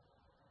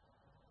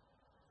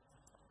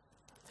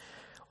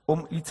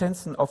 Um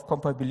Lizenzen auf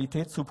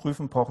Kompatibilität zu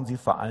prüfen, brauchen Sie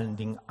vor allen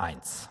Dingen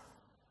eins,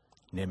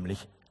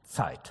 nämlich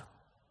Zeit.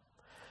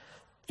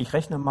 Ich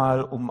rechne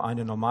mal, um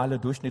eine normale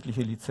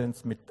durchschnittliche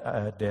Lizenz mit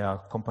der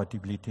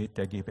Kompatibilität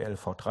der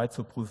GPLv3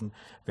 zu prüfen,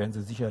 werden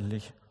Sie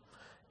sicherlich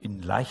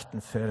in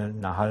leichten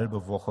Fällen eine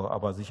halbe Woche,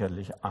 aber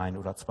sicherlich 1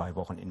 oder 2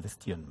 Wochen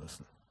investieren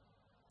müssen.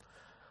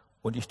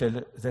 Und ich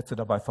setze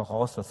dabei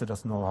voraus, dass Sie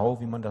das Know-how,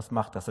 wie man das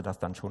macht, dass Sie das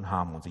dann schon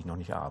haben und sich noch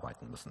nicht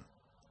erarbeiten müssen.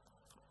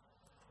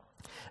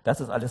 Das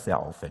ist alles sehr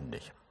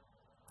aufwendig.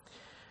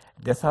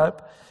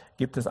 Deshalb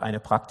gibt es eine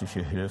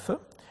praktische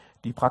Hilfe.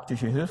 Die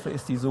praktische Hilfe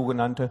ist die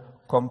sogenannte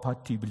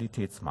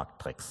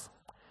Kompatibilitätsmatrix.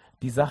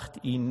 Die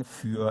sagt Ihnen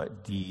für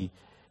die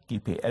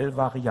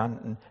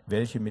GPL-Varianten,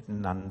 welche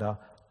miteinander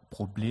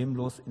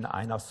problemlos in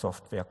einer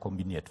Software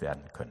kombiniert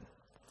werden können.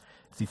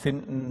 Sie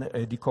finden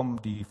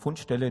die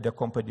Fundstelle der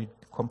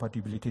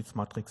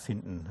Kompatibilitätsmatrix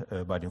hinten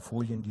bei den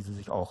Folien, die Sie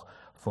sich auch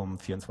vom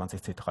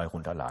 24C3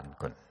 runterladen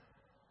können.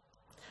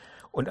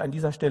 Und an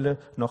dieser Stelle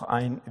noch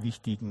einen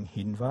wichtigen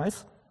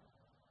Hinweis.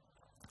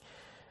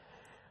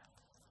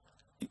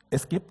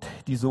 Es gibt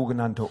die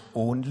sogenannte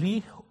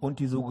Only und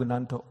die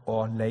sogenannte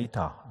Or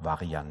Later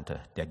Variante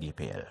der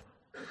GPL.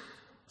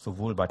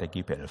 Sowohl bei der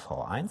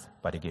GPLv1,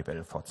 bei der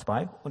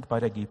GPLv2 und bei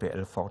der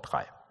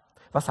GPLv3.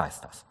 Was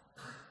heißt das?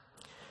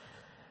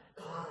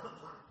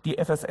 Die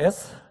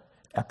FSS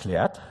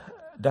erklärt,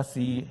 dass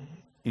sie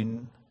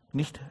in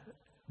nicht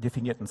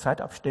definierten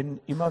Zeitabständen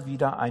immer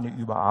wieder eine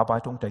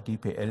Überarbeitung der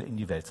GPL in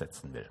die Welt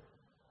setzen will.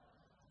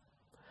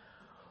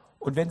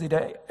 Und wenn Sie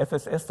der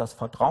FSS das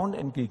Vertrauen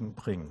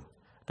entgegenbringen,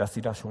 dass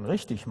Sie das schon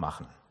richtig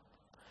machen,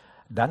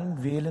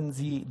 dann wählen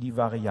Sie die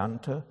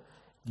Variante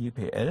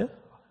GPL,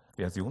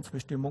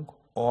 Versionsbestimmung,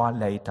 or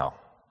later.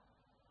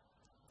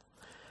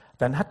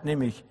 Dann hat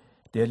nämlich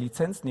der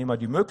Lizenznehmer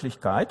die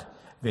Möglichkeit,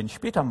 wenn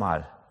später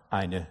mal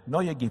eine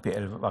neue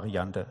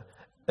GPL-Variante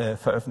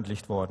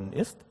veröffentlicht worden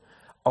ist,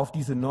 auf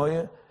diese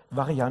neue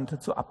Variante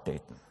zu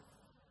updaten.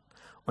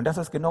 Und das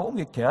ist genau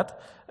umgekehrt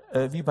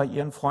wie bei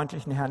Ihren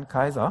freundlichen Herrn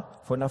Kaiser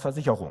von der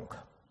Versicherung.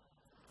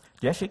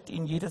 Der schickt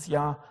Ihnen jedes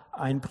Jahr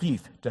einen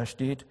Brief, da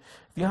steht,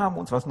 wir haben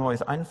uns was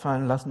Neues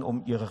einfallen lassen,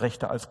 um Ihre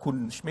Rechte als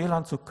Kunden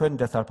schmälern zu können,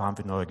 deshalb haben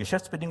wir neue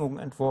Geschäftsbedingungen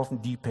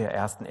entworfen, die per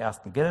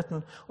 1.1.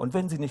 gelten und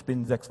wenn Sie nicht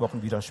binnen 6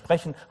 Wochen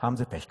widersprechen, haben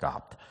Sie Pech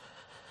gehabt.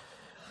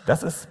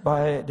 Das ist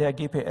bei der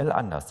GPL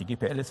anders. Die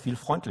GPL ist viel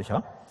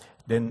freundlicher,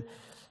 denn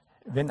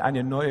wenn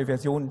eine neue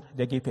Version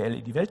der GPL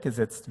in die Welt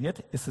gesetzt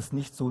wird, ist es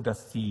nicht so,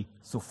 dass sie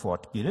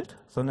sofort gilt,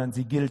 sondern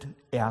sie gilt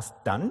erst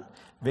dann,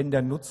 wenn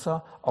der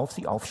Nutzer auf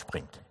sie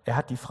aufspringt. Er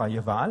hat die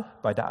freie Wahl,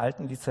 bei der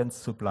alten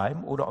Lizenz zu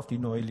bleiben oder auf die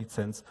neue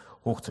Lizenz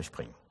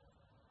hochzuspringen.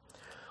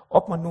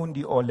 Ob man nun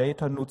die Or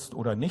Later nutzt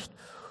oder nicht,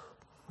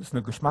 ist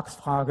eine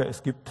Geschmacksfrage.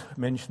 Es gibt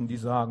Menschen, die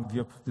sagen,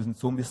 wir sind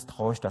so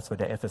misstrauisch, dass wir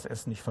der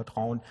FSS nicht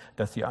vertrauen,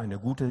 dass sie eine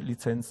gute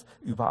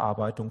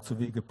Lizenzüberarbeitung zu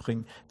Wege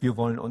bringen. Wir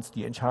wollen uns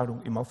die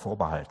Entscheidung immer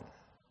vorbehalten.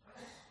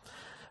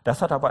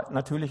 Das hat aber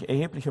natürlich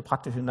erhebliche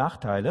praktische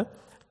Nachteile,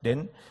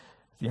 denn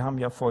Sie haben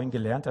ja vorhin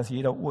gelernt, dass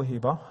jeder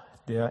Urheber,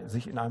 der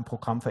sich in einem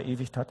Programm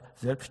verewigt hat,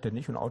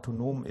 selbstständig und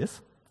autonom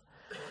ist.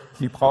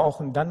 Sie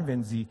brauchen dann,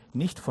 wenn Sie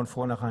nicht von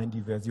vornherein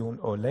die Version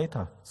Or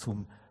Later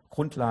zum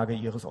Grundlage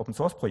Ihres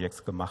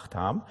Open-Source-Projekts gemacht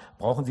haben,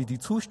 brauchen Sie die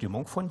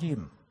Zustimmung von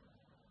jedem.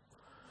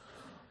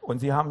 Und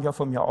Sie haben ja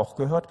von mir auch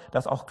gehört,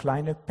 dass auch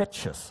kleine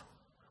Patches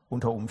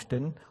unter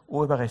Umständen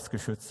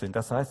urheberrechtsgeschützt sind.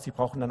 Das heißt, Sie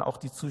brauchen dann auch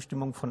die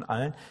Zustimmung von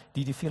allen,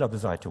 die die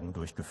Fehlerbeseitigung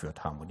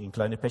durchgeführt haben und Ihnen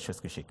kleine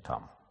Patches geschickt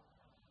haben.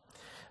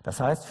 Das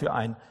heißt, für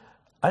ein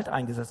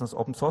alteingesessenes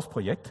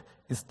Open-Source-Projekt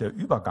ist der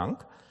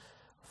Übergang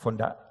von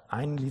der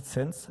einen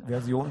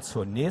Lizenzversion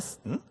zur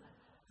nächsten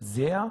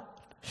sehr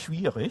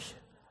schwierig,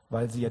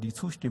 weil sie ja die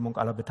Zustimmung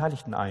aller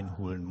Beteiligten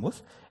einholen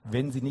muss,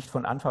 wenn sie nicht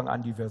von Anfang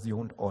an die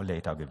Version or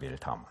later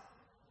gewählt haben.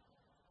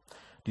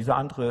 Diese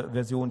andere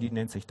Version, die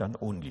nennt sich dann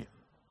only.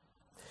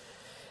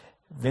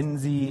 Wenn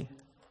Sie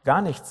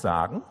gar nichts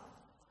sagen,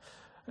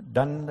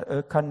 dann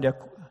kann der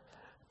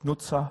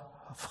Nutzer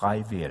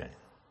frei wählen.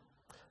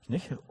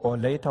 Nicht? Or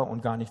later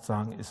und gar nichts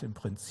sagen ist im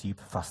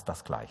Prinzip fast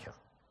das Gleiche.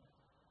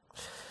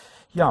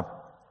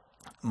 Ja,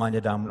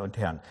 meine Damen und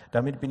Herren,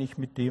 damit bin ich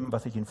mit dem,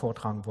 was ich Ihnen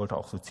vortragen wollte,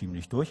 auch so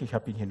ziemlich durch. Ich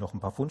habe Ihnen hier noch ein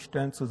paar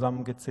Fundstellen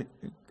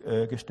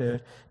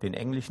zusammengestellt, den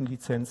englischen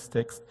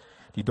Lizenztext,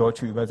 die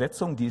deutsche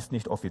Übersetzung, die ist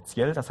nicht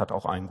offiziell, das hat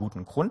auch einen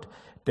guten Grund,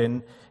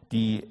 denn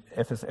die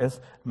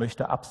FSS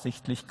möchte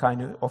absichtlich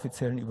keine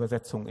offiziellen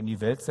Übersetzungen in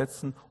die Welt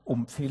setzen,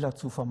 um Fehler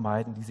zu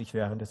vermeiden, die sich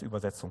während des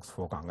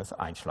Übersetzungsvorganges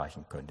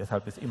einschleichen können.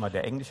 Deshalb ist immer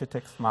der englische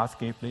Text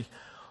maßgeblich.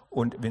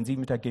 Und wenn Sie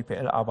mit der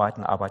GPL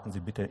arbeiten, arbeiten Sie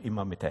bitte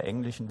immer mit der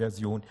englischen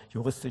Version.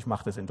 Juristisch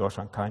macht es in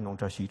Deutschland keinen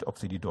Unterschied, ob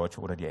Sie die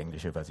deutsche oder die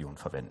englische Version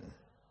verwenden.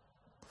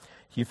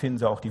 Hier finden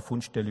Sie auch die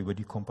Fundstelle über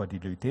die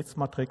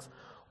Kompatibilitätsmatrix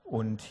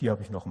und hier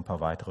habe ich noch ein paar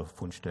weitere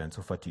Fundstellen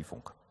zur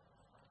Vertiefung.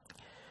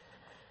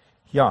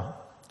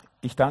 Ja,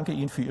 ich danke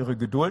Ihnen für Ihre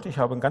Geduld. Ich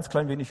habe ein ganz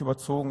klein wenig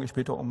überzogen. Ich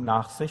bitte um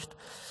Nachsicht.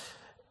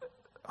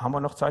 Haben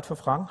wir noch Zeit für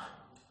Fragen?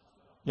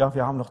 Ja,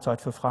 wir haben noch Zeit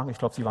für Fragen. Ich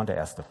glaube, Sie waren der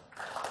Erste.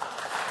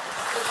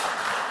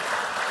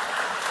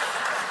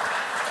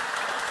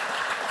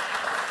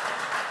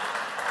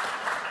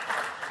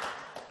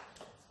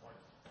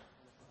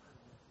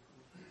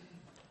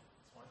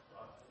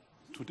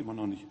 Tut immer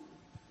noch nicht.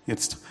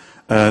 Jetzt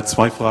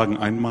zwei Fragen.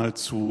 Einmal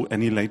zu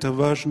Any Later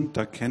Version.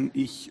 Da kenne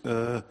ich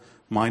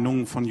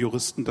Meinungen von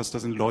Juristen, dass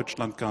das in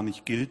Deutschland gar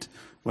nicht gilt,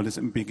 weil es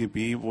im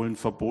BGB wohl ein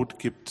Verbot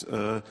gibt,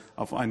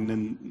 auf eine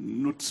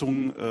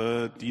Nutzung,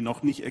 die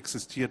noch nicht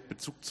existiert,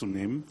 Bezug zu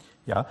nehmen.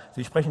 Ja,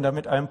 Sie sprechen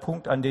damit einen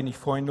Punkt an, den ich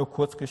vorhin nur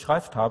kurz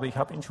geschreift habe. Ich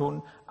habe ihn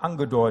schon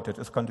angedeutet.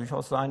 Es kann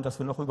durchaus sein, dass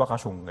wir noch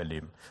Überraschungen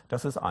erleben.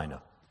 Das ist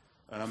eine.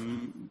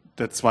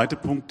 Der zweite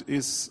Punkt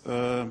ist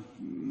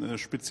eine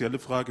spezielle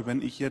Frage.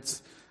 Wenn ich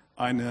jetzt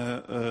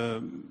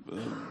eine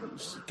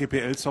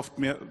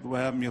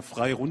GPL-Software mir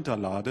frei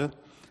runterlade,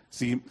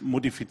 sie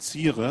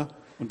modifiziere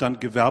und dann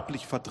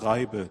gewerblich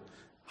vertreibe,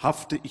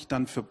 hafte ich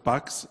dann für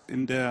Bugs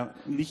in der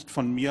nicht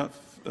von mir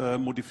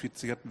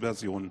modifizierten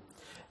Version?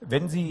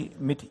 Wenn Sie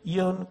mit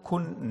Ihren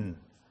Kunden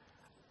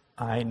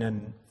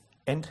einen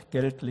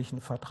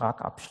entgeltlichen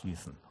Vertrag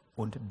abschließen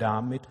und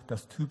damit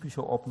das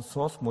typische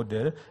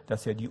Open-Source-Modell,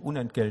 das ja die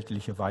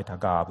unentgeltliche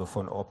Weitergabe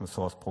von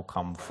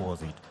Open-Source-Programmen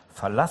vorsieht,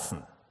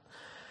 verlassen,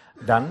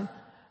 dann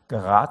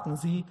geraten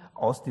Sie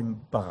aus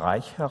dem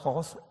Bereich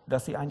heraus,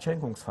 dass Sie einen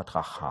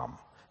Schenkungsvertrag haben.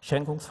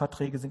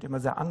 Schenkungsverträge sind immer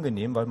sehr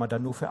angenehm, weil man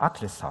dann nur für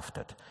Acklist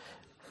haftet.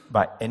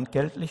 Bei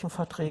entgeltlichen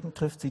Verträgen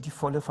trifft Sie die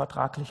volle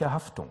vertragliche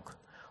Haftung.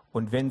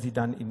 Und wenn Sie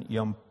dann in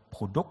Ihrem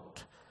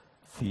Produkt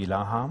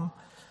Fehler haben,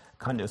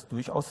 kann es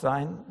durchaus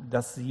sein,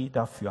 dass Sie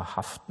dafür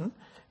haften,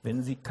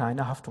 wenn Sie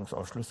keine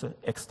Haftungsausschlüsse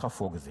extra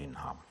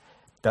vorgesehen haben.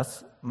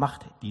 Das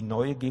macht die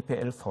neue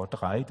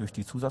GPLv3 durch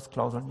die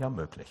Zusatzklauseln ja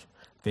möglich.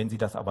 Wenn Sie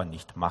das aber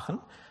nicht machen,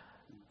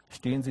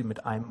 stehen Sie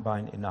mit einem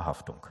Bein in der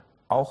Haftung.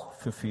 Auch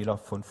für Fehler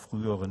von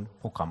früheren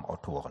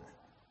Programmautoren.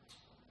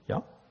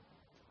 Ja?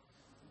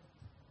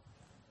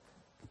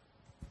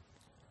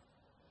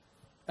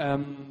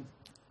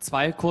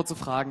 Zwei kurze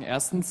Fragen.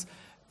 Erstens,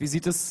 wie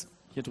sieht es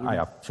hier drüben?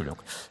 Entschuldigung.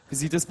 Wie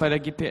sieht es bei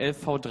der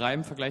GPLv3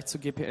 im Vergleich zu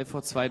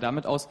GPLv2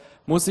 damit aus?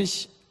 Muss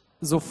ich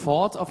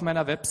sofort auf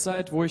meiner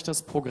Website, wo ich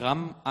das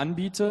Programm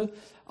anbiete,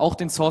 auch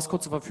den Source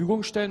Code zur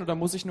Verfügung stellen oder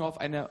muss ich nur auf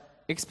eine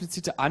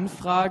explizite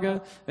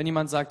Anfrage, wenn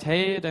jemand sagt,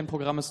 hey, dein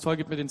Programm ist toll,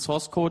 gib mir den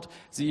Source Code,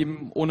 sie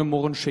ihm ohne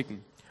Murren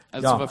schicken,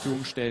 also zur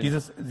Verfügung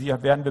stellen? Sie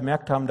werden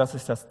bemerkt haben, dass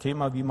ich das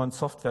Thema, wie man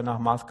Software nach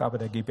Maßgabe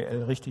der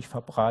GPL richtig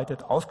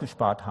verbreitet,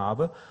 ausgespart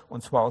habe,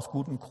 und zwar aus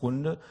gutem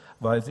Grunde,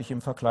 weil sich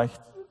im Vergleich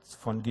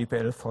von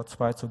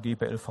GPLv2 zu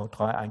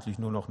GPLv3 eigentlich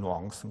nur noch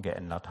Nuancen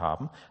geändert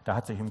haben. Da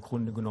hat sich im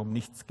Grunde genommen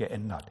nichts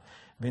geändert.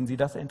 Wenn Sie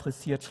das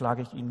interessiert,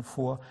 schlage ich Ihnen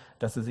vor,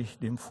 dass Sie sich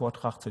den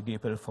Vortrag zur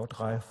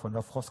GPLv3 von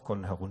der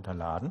Frostcon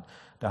herunterladen.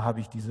 Da habe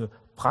ich diese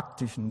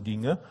praktischen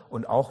Dinge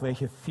und auch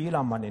welche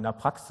Fehler man in der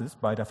Praxis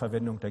bei der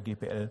Verwendung der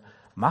GPL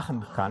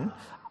machen kann,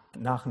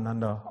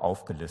 nacheinander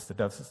aufgelistet.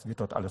 Das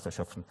wird dort alles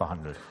erschöpfend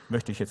behandelt.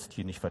 Möchte ich jetzt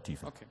hier nicht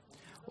vertiefen. Okay.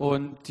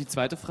 Und die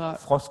zweite Frage?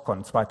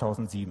 Frostcon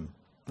 2007.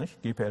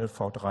 Nicht?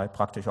 GPLv3,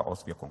 praktische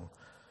Auswirkungen.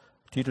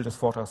 Titel des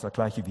Vortrags ist der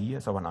gleiche wie hier,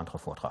 ist aber ein anderer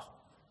Vortrag.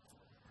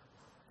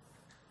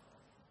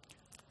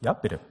 Ja,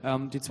 bitte.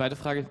 Die zweite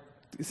Frage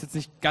ist jetzt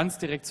nicht ganz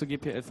direkt zur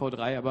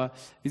GPLv3, aber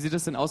wie sieht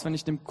es denn aus, wenn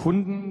ich dem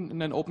Kunden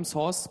einen Open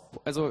Source,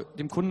 also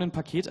dem Kunden ein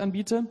Paket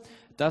anbiete,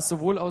 das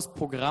sowohl aus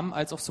Programm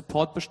als auch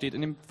Support besteht?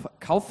 In dem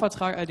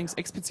Kaufvertrag allerdings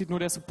explizit nur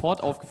der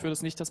Support aufgeführt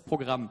ist, nicht das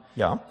Programm.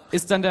 Ja.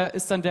 Ist dann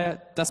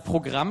das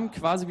Programm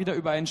quasi wieder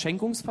über einen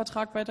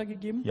Schenkungsvertrag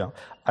weitergegeben? Ja,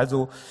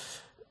 also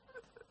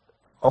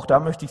auch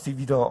da möchte ich Sie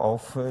wieder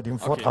auf den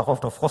Vortrag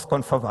auf der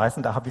Frostcon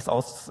verweisen, da habe ich es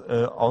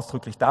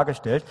ausdrücklich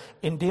dargestellt.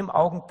 In dem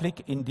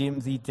Augenblick, in dem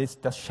Sie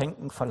das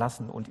Schenken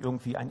verlassen und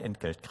irgendwie ein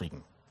Entgelt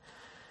kriegen,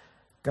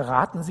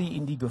 geraten Sie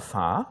in die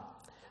Gefahr,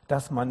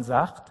 dass man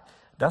sagt,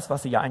 das,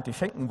 was Sie ja eigentlich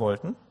schenken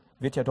wollten,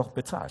 wird ja doch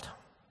bezahlt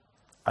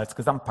als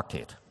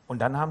Gesamtpaket. Und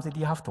dann haben Sie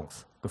die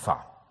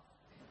Haftungsgefahr.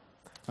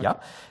 Okay. Ja?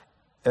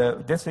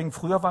 Deswegen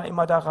früher war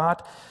immer der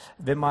Rat,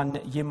 wenn man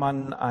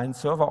jemanden einen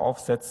Server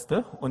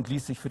aufsetzte und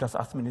ließ sich für das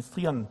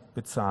Administrieren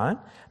bezahlen,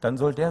 dann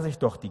soll der sich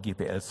doch die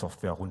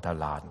GPL-Software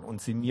runterladen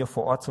und sie mir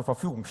vor Ort zur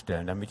Verfügung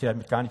stellen, damit ich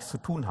damit gar nichts zu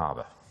tun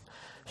habe.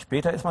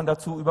 Später ist man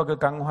dazu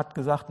übergegangen und hat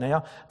gesagt,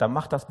 naja, dann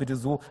macht das bitte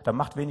so, dann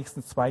macht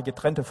wenigstens 2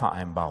 getrennte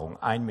Vereinbarungen.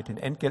 Einen mit dem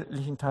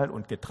entgeltlichen Teil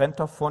und getrennt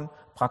davon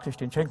praktisch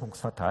den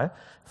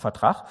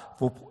Schenkungsvertrag,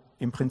 wo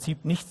im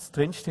Prinzip nichts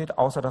drinsteht,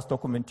 außer dass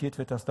dokumentiert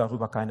wird, dass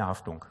darüber keine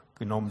Haftung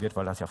genommen wird,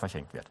 weil das ja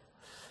verschenkt wird.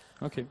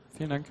 Okay,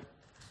 vielen Dank.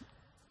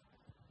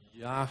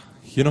 Ja,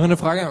 hier noch eine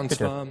Frage, und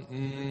Bitte. zwar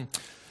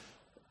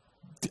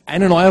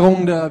eine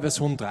Neuerung der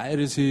Version 3,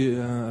 die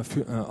Sie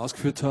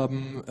ausgeführt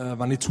haben,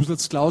 waren die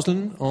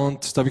Zusatzklauseln,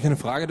 und da habe ich eine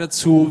Frage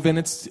dazu. Wenn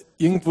jetzt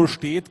irgendwo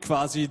steht,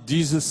 quasi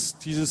diese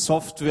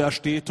Software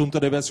steht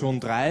unter der Version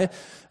 3,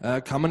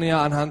 kann man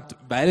ja anhand,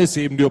 weil es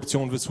eben die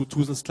Option für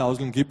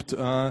Zusatzklauseln gibt,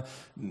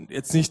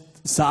 jetzt nicht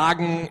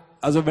sagen,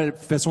 also weil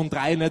Version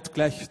 3 nicht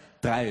gleich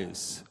 3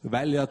 ist,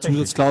 weil ja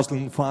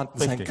Zusatzklauseln vorhanden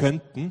sein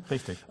könnten.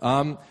 Richtig.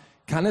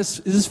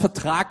 Ist es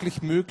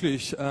vertraglich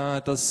möglich,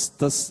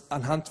 dass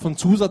anhand von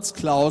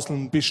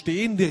Zusatzklauseln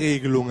bestehende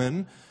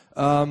Regelungen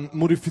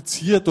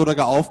modifiziert oder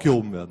gar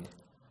aufgehoben werden?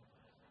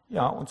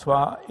 Ja, und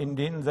zwar in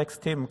den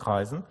 6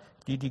 Themenkreisen,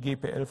 die die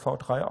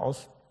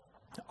GPLv3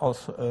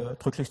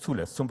 ausdrücklich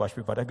zulässt, zum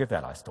Beispiel bei der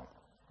Gewährleistung.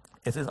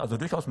 Es ist also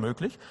durchaus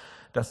möglich,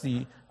 dass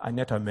Sie ein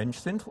netter Mensch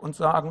sind und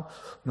sagen,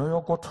 naja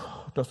Gott,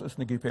 das ist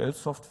eine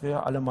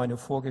GPL-Software, alle meine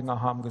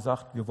Vorgänger haben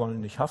gesagt, wir wollen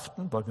nicht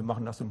haften, weil wir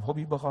machen das im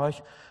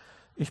Hobbybereich.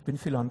 Ich bin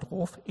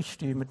Philanthrop, ich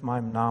stehe mit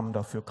meinem Namen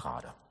dafür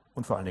gerade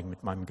und vor allen Dingen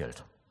mit meinem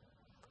Geld.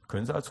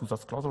 Können Sie als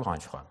Zusatzklausel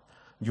reinschreiben.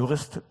 Ein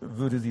Jurist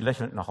würde Sie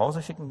lächelnd nach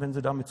Hause schicken, wenn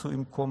Sie damit zu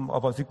ihm kommen,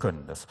 aber Sie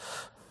können das.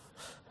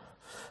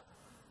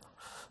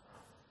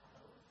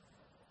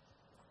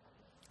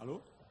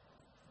 Hallo?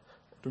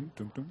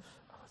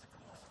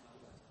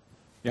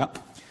 Ja,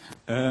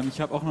 ich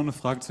habe auch noch eine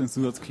Frage zu den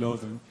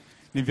Zusatzklauseln.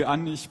 Nehmen wir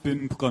an, ich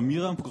bin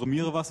Programmierer,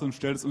 programmiere was und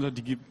stelle es unter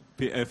die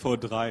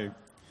GPLv3.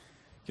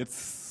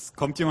 Jetzt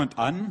kommt jemand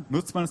an,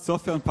 nutzt meine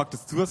Software und packt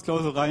das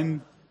Zusatzklausel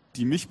rein,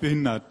 die mich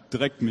behindert,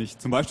 direkt mich.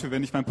 Zum Beispiel,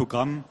 wenn ich mein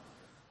Programm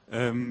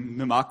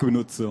eine Marke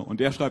benutze und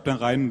er schreibt dann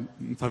rein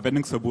ein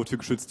Verwendungsverbot für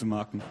geschützte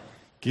Marken.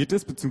 Geht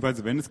es,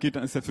 beziehungsweise wenn es geht,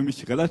 dann ist er für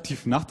mich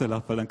relativ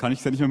nachteilhaft, weil dann kann ich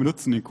es ja nicht mehr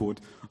benutzen, den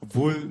Code.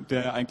 Obwohl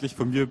der eigentlich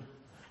von mir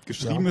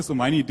geschrieben ist und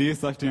meine Idee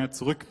ist, dass ich den ja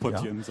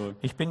zurückportieren soll.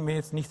 Ich bin mir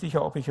jetzt nicht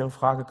sicher, ob ich Ihre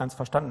Frage ganz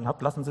verstanden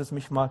habe. Lassen Sie es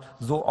mich mal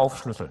so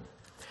aufschlüsseln.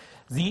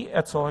 Sie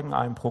erzeugen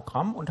ein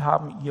Programm und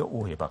haben Ihr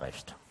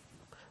Urheberrecht.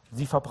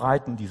 Sie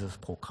verbreiten dieses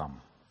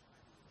Programm.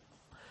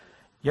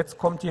 Jetzt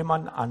kommt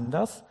jemand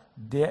anders,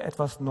 der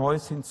etwas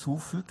Neues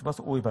hinzufügt, was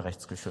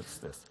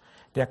urheberrechtsgeschützt ist.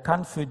 Der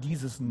kann für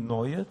dieses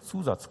Neue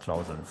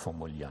Zusatzklauseln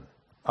formulieren,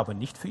 aber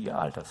nicht für Ihr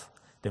Altes.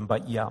 Denn bei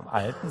Ihrem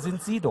Alten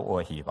sind Sie der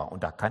Urheber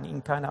und da kann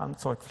Ihnen keiner am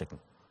Zeug flicken.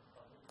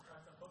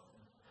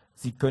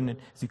 Sie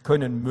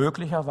können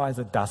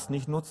möglicherweise das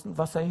nicht nutzen,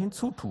 was er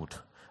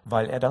hinzutut,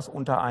 weil er das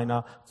unter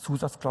einer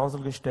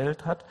Zusatzklausel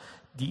gestellt hat,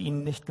 die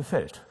Ihnen nicht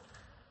gefällt.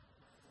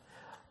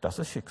 Das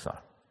ist Schicksal.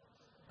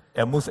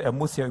 Er muss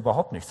ja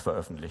überhaupt nichts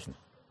veröffentlichen.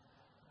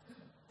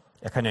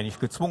 Er kann ja nicht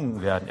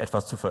gezwungen werden,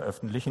 etwas zu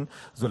veröffentlichen,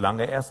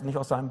 solange er es nicht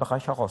aus seinem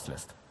Bereich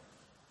herauslässt.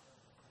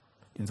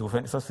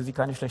 Insofern ist das für Sie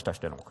keine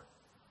Schlechterstellung.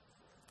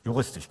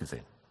 Juristisch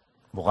gesehen.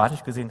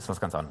 Moralisch gesehen ist was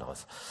ganz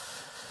anderes.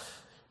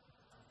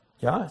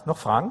 Ja, noch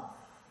Fragen?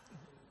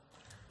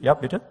 Ja,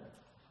 bitte.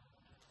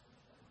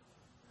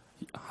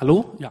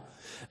 Hallo? Ja.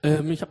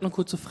 Ich habe eine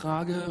kurze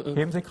Frage.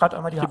 Heben Sie gerade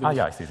einmal die Hand. Ah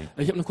ja, ich sehe Sie.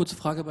 Ich habe eine kurze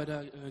Frage. Bei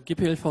der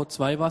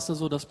GPLv2 war es ja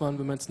so, dass man,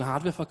 wenn man jetzt eine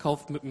Hardware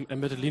verkauft mit einem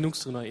Embedded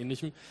Linux drin oder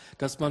ähnlichem,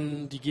 dass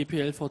man die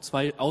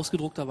GPLv2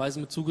 ausgedruckterweise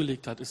mit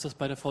zugelegt hat. Ist das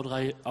bei der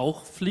V3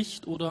 auch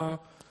Pflicht oder?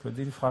 Können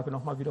Sie die Frage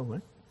nochmal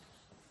wiederholen?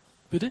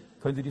 Bitte?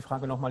 Können Sie die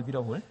Frage nochmal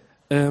wiederholen?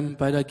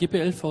 Bei der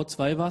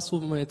GPLv2 war es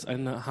so, wenn man jetzt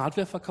eine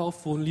Hardware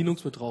verkauft, wo ein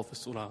Linux mit drauf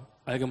ist oder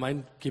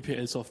allgemein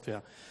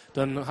GPL-Software,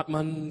 dann hat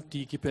man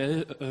die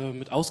GPL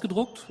mit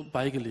ausgedruckt,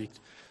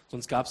 beigelegt.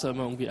 Sonst gab es da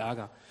immer irgendwie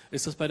Ärger.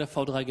 Ist das bei der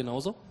V3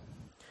 genauso?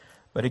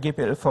 Bei der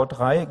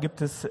GPLv3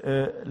 gibt es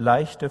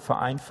leichte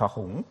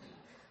Vereinfachungen.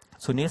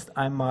 Zunächst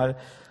einmal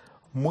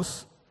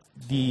muss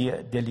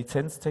der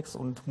Lizenztext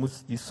und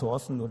muss die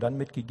Sourcen nur dann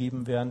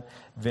mitgegeben werden,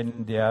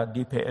 wenn der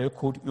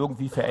GPL-Code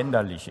irgendwie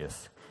veränderlich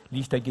ist.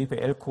 Liegt der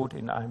GPL-Code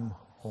in einem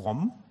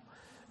ROM,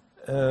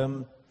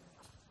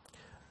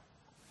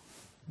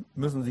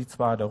 müssen Sie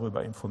zwar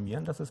darüber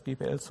informieren, dass es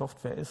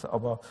GPL-Software ist,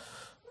 aber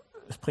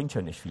es bringt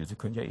ja nicht viel. Sie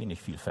können ja eh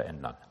nicht viel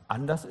verändern.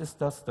 Anders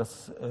ist das,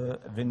 dass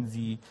wenn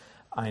Sie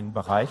einen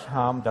Bereich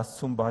haben, das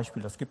zum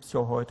Beispiel, das gibt es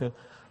ja heute,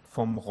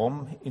 vom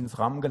ROM ins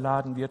RAM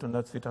geladen wird und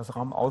jetzt wird das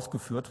RAM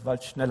ausgeführt, weil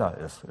es schneller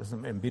ist.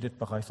 Im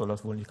Embedded-Bereich soll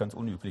das wohl nicht ganz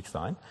unüblich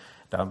sein.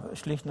 Da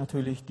schlägt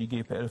natürlich die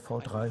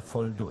GPLv3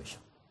 voll durch.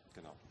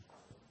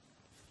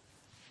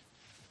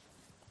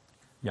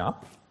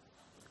 Ja?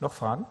 Noch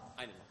Fragen?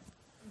 Eine.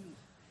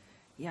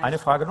 Ja, Eine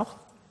Frage noch?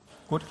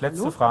 Gut,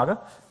 letzte Frage.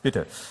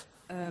 Bitte.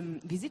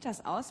 Wie sieht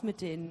das aus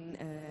mit den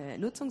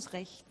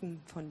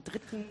Nutzungsrechten von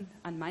Dritten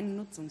an meinen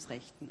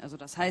Nutzungsrechten? Also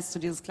das heißt, so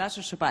dieses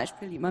klassische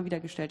Beispiel, die immer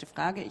wieder gestellte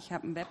Frage, ich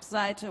habe eine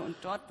Webseite und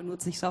dort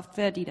benutze ich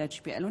Software, die der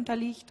GPL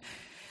unterliegt,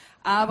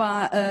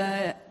 aber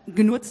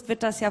genutzt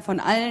wird das ja von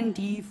allen,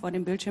 die vor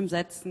dem Bildschirm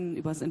sitzen,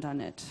 übers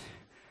Internet.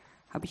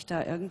 Habe ich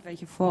da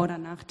irgendwelche Vor- oder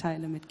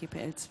Nachteile mit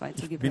GPL2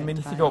 zu GPL3? Ich bin mir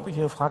nicht sicher, ob ich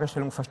Ihre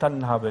Fragestellung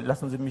verstanden habe.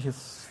 Lassen Sie mich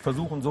es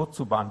versuchen, so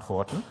zu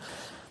beantworten.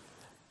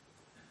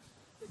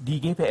 Die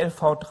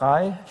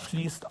GPLv3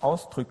 schließt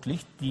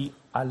ausdrücklich die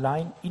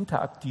allein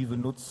interaktive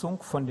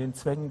Nutzung von den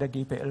Zwängen der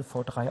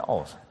GPLv3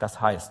 aus. Das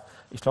heißt,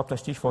 ich glaube,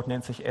 das Stichwort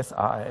nennt sich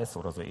SaaS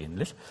oder so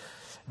ähnlich.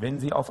 Wenn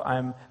Sie auf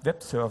einem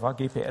Webserver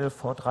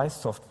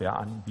GPLv3-Software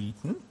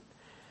anbieten,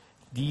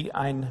 die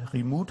ein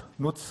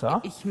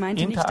Remote-Nutzer... Ich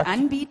meinte nicht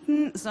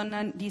anbieten,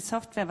 sondern die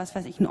Software, was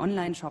weiß ich, ein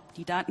Online-Shop,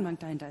 die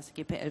Datenbank dahinter ist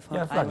GPLv3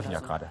 ja, das sage ich ja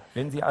gerade.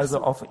 Wenn Sie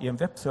also auf Ihrem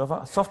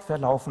Webserver Software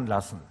laufen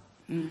lassen,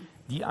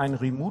 die ein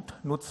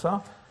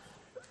Remote-Nutzer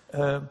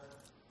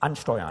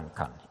ansteuern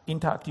kann,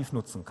 interaktiv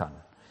nutzen kann,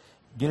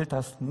 gilt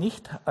das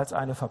nicht als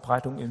eine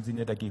Verbreitung im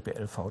Sinne der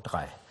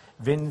GPLv3.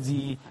 Wenn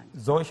Sie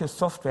solche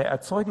Software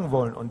erzeugen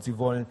wollen und Sie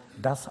wollen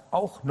das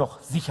auch noch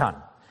sichern,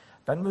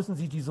 dann müssen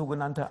Sie die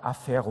sogenannte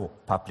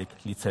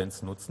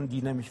Affero-Public-Lizenz nutzen,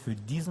 die nämlich für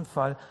diesen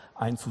Fall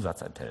einen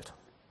Zusatz enthält.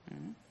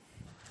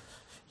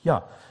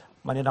 Ja,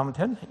 meine Damen und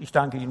Herren, ich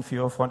danke Ihnen für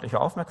Ihre freundliche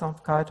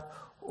Aufmerksamkeit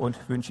und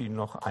wünsche Ihnen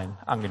noch einen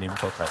angenehmen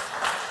Kongress.